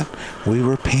do that? We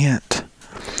repent.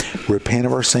 Repent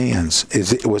of our sins.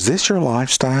 Was this your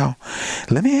lifestyle?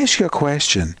 Let me ask you a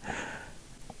question.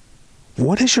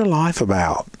 What is your life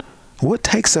about? What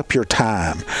takes up your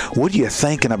time? What are you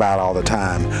thinking about all the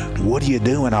time? What are you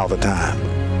doing all the time?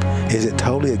 Is it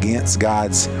totally against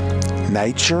God's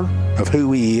nature of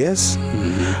who He is?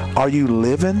 Are you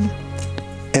living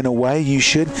in a way you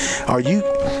should? Are you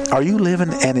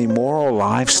living an immoral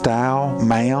lifestyle,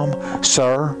 ma'am,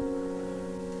 sir?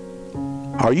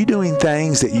 Are you doing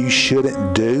things that you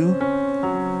shouldn't do?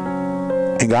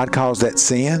 And God calls that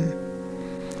sin?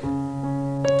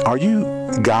 Are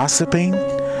you gossiping?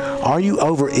 Are you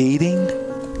overeating?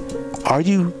 Are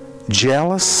you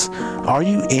jealous? Are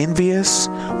you envious?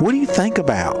 What do you think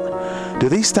about? Do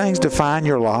these things define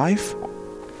your life?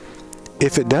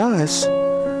 If it does,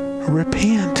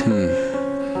 repent.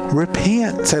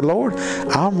 Repent. Say, Lord,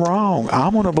 I'm wrong.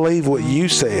 I'm going to believe what you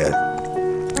said.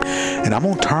 And I'm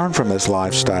going to turn from this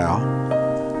lifestyle.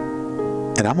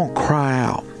 And I'm going to cry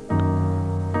out.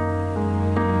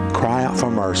 Cry out for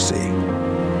mercy.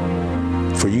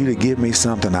 For you to give me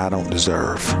something I don't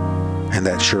deserve. And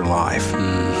that's your life.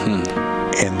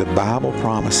 And the Bible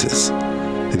promises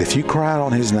that if you cry out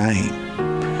on His name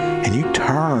and you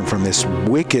turn from this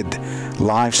wicked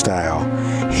lifestyle,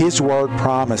 His word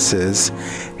promises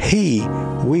He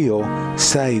will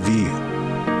save you.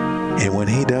 And when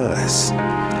He does,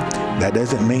 that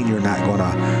doesn't mean you're not going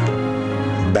to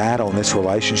battle in this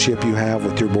relationship you have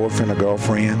with your boyfriend or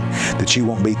girlfriend, that you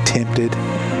won't be tempted,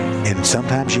 and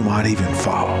sometimes you might even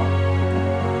fall.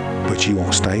 But you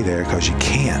won't stay there because you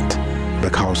can't.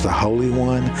 Because the Holy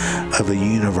One of the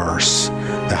universe,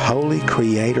 the Holy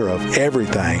Creator of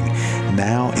everything,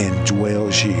 now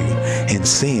indwells you, and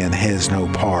sin has no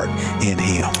part in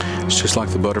Him. It's just like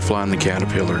the butterfly and the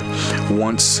caterpillar.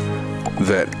 Once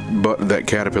that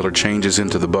caterpillar changes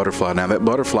into the butterfly, now that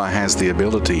butterfly has the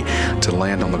ability to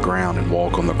land on the ground and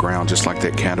walk on the ground just like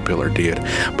that caterpillar did,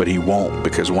 but he won't,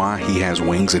 because why? He has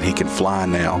wings and he can fly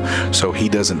now, so he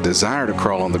doesn't desire to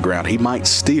crawl on the ground. He might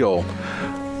still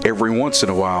every once in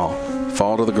a while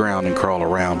fall to the ground and crawl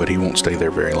around, but he won't stay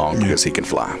there very long because he can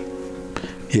fly.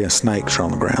 Yeah, snakes are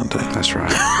on the ground too. That's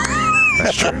right.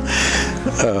 That's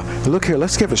true. Look here,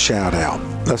 let's give a shout out.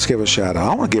 I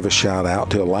want to give a shout out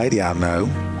to a lady I know.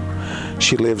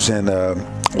 She lives in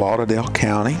Lauderdale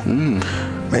County.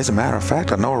 As a matter of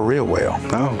fact, I know her real well.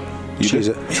 Oh,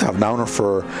 I've known her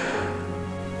for.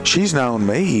 She's known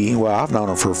me. Well, I've known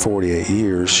her for 48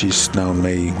 years. She's known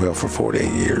me for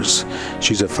 48 years.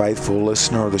 She's a faithful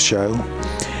listener of the show.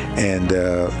 And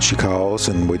she calls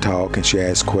and we talk and she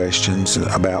asks questions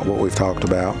about what we've talked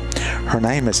about. Her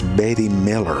name is Betty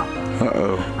Miller.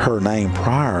 Her name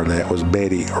prior to that was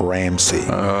Betty Ramsey.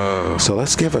 So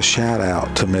let's give a shout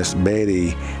out to Miss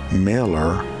Betty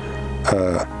Miller,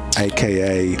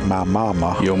 a.k.a. my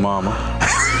mama. Your mama.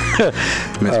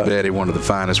 Miss Betty, one of the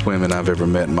finest women I've ever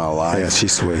met in my life. Yeah,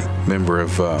 she's sweet. Member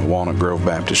of Walnut Grove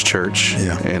Baptist Church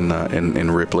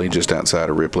in Ripley, just outside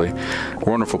of Ripley.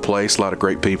 Wonderful place, a lot of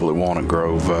great people at Walnut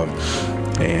Grove.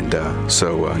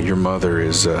 So your mother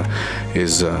is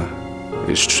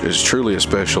truly a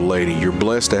special lady. You're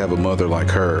blessed to have a mother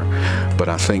like her, but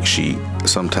I think she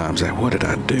sometimes, what did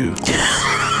I do?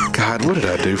 God, what did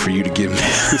I do for you to give me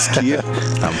this kid?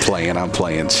 I'm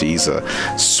playing. She's a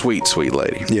sweet, sweet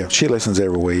lady. Yeah, she listens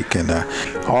every week. And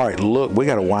all right, look, we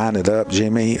got to wind it up,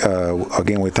 Jimmy.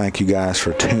 Again, we thank you guys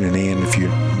for tuning in. If you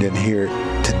didn't hear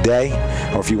it today,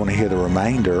 or if you want to hear the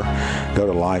remainder, go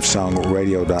to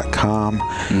livesongradio.com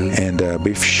and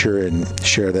be sure and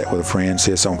share that with a friend.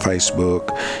 See us on Facebook.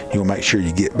 You'll make sure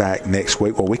you get back next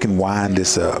week where we can wind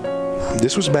this up.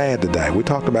 This was bad today. We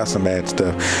talked about some bad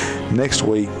stuff. Next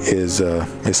week is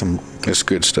it's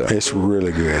good stuff. It's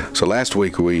really good. So this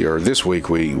week we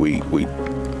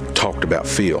talked about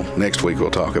Phil. Next week we'll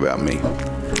talk about me.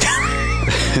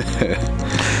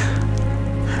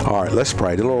 All right, let's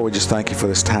pray. Lord, we just thank you for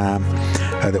this time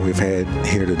that we've had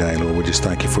here today. Lord, we just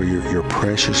thank you for your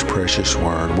precious, precious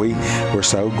word. We're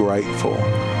so grateful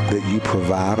that you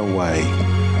provide a way,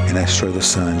 and that's through the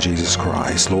Son, Jesus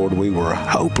Christ. Lord, we were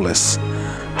hopeless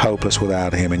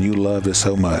without Him, and you loved us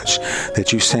so much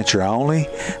that you sent your only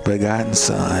begotten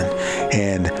Son,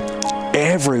 and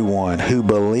everyone who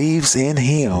believes in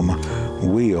Him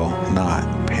will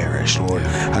not perish. Lord,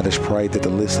 I just pray that the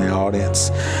listening audience,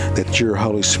 that your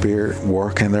Holy Spirit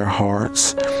work in their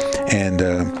hearts and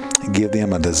give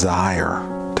them a desire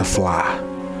to fly.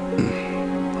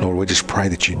 Lord, we just pray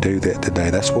that you do that today.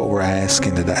 That's what we're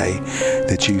asking today,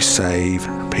 that you save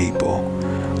people.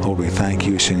 Lord, we thank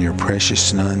you. It's in your precious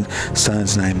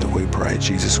Son's name that we pray,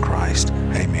 Jesus Christ.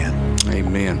 Amen.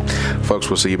 Amen.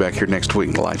 Folks, we'll see you back here next week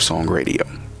in Life Song Radio.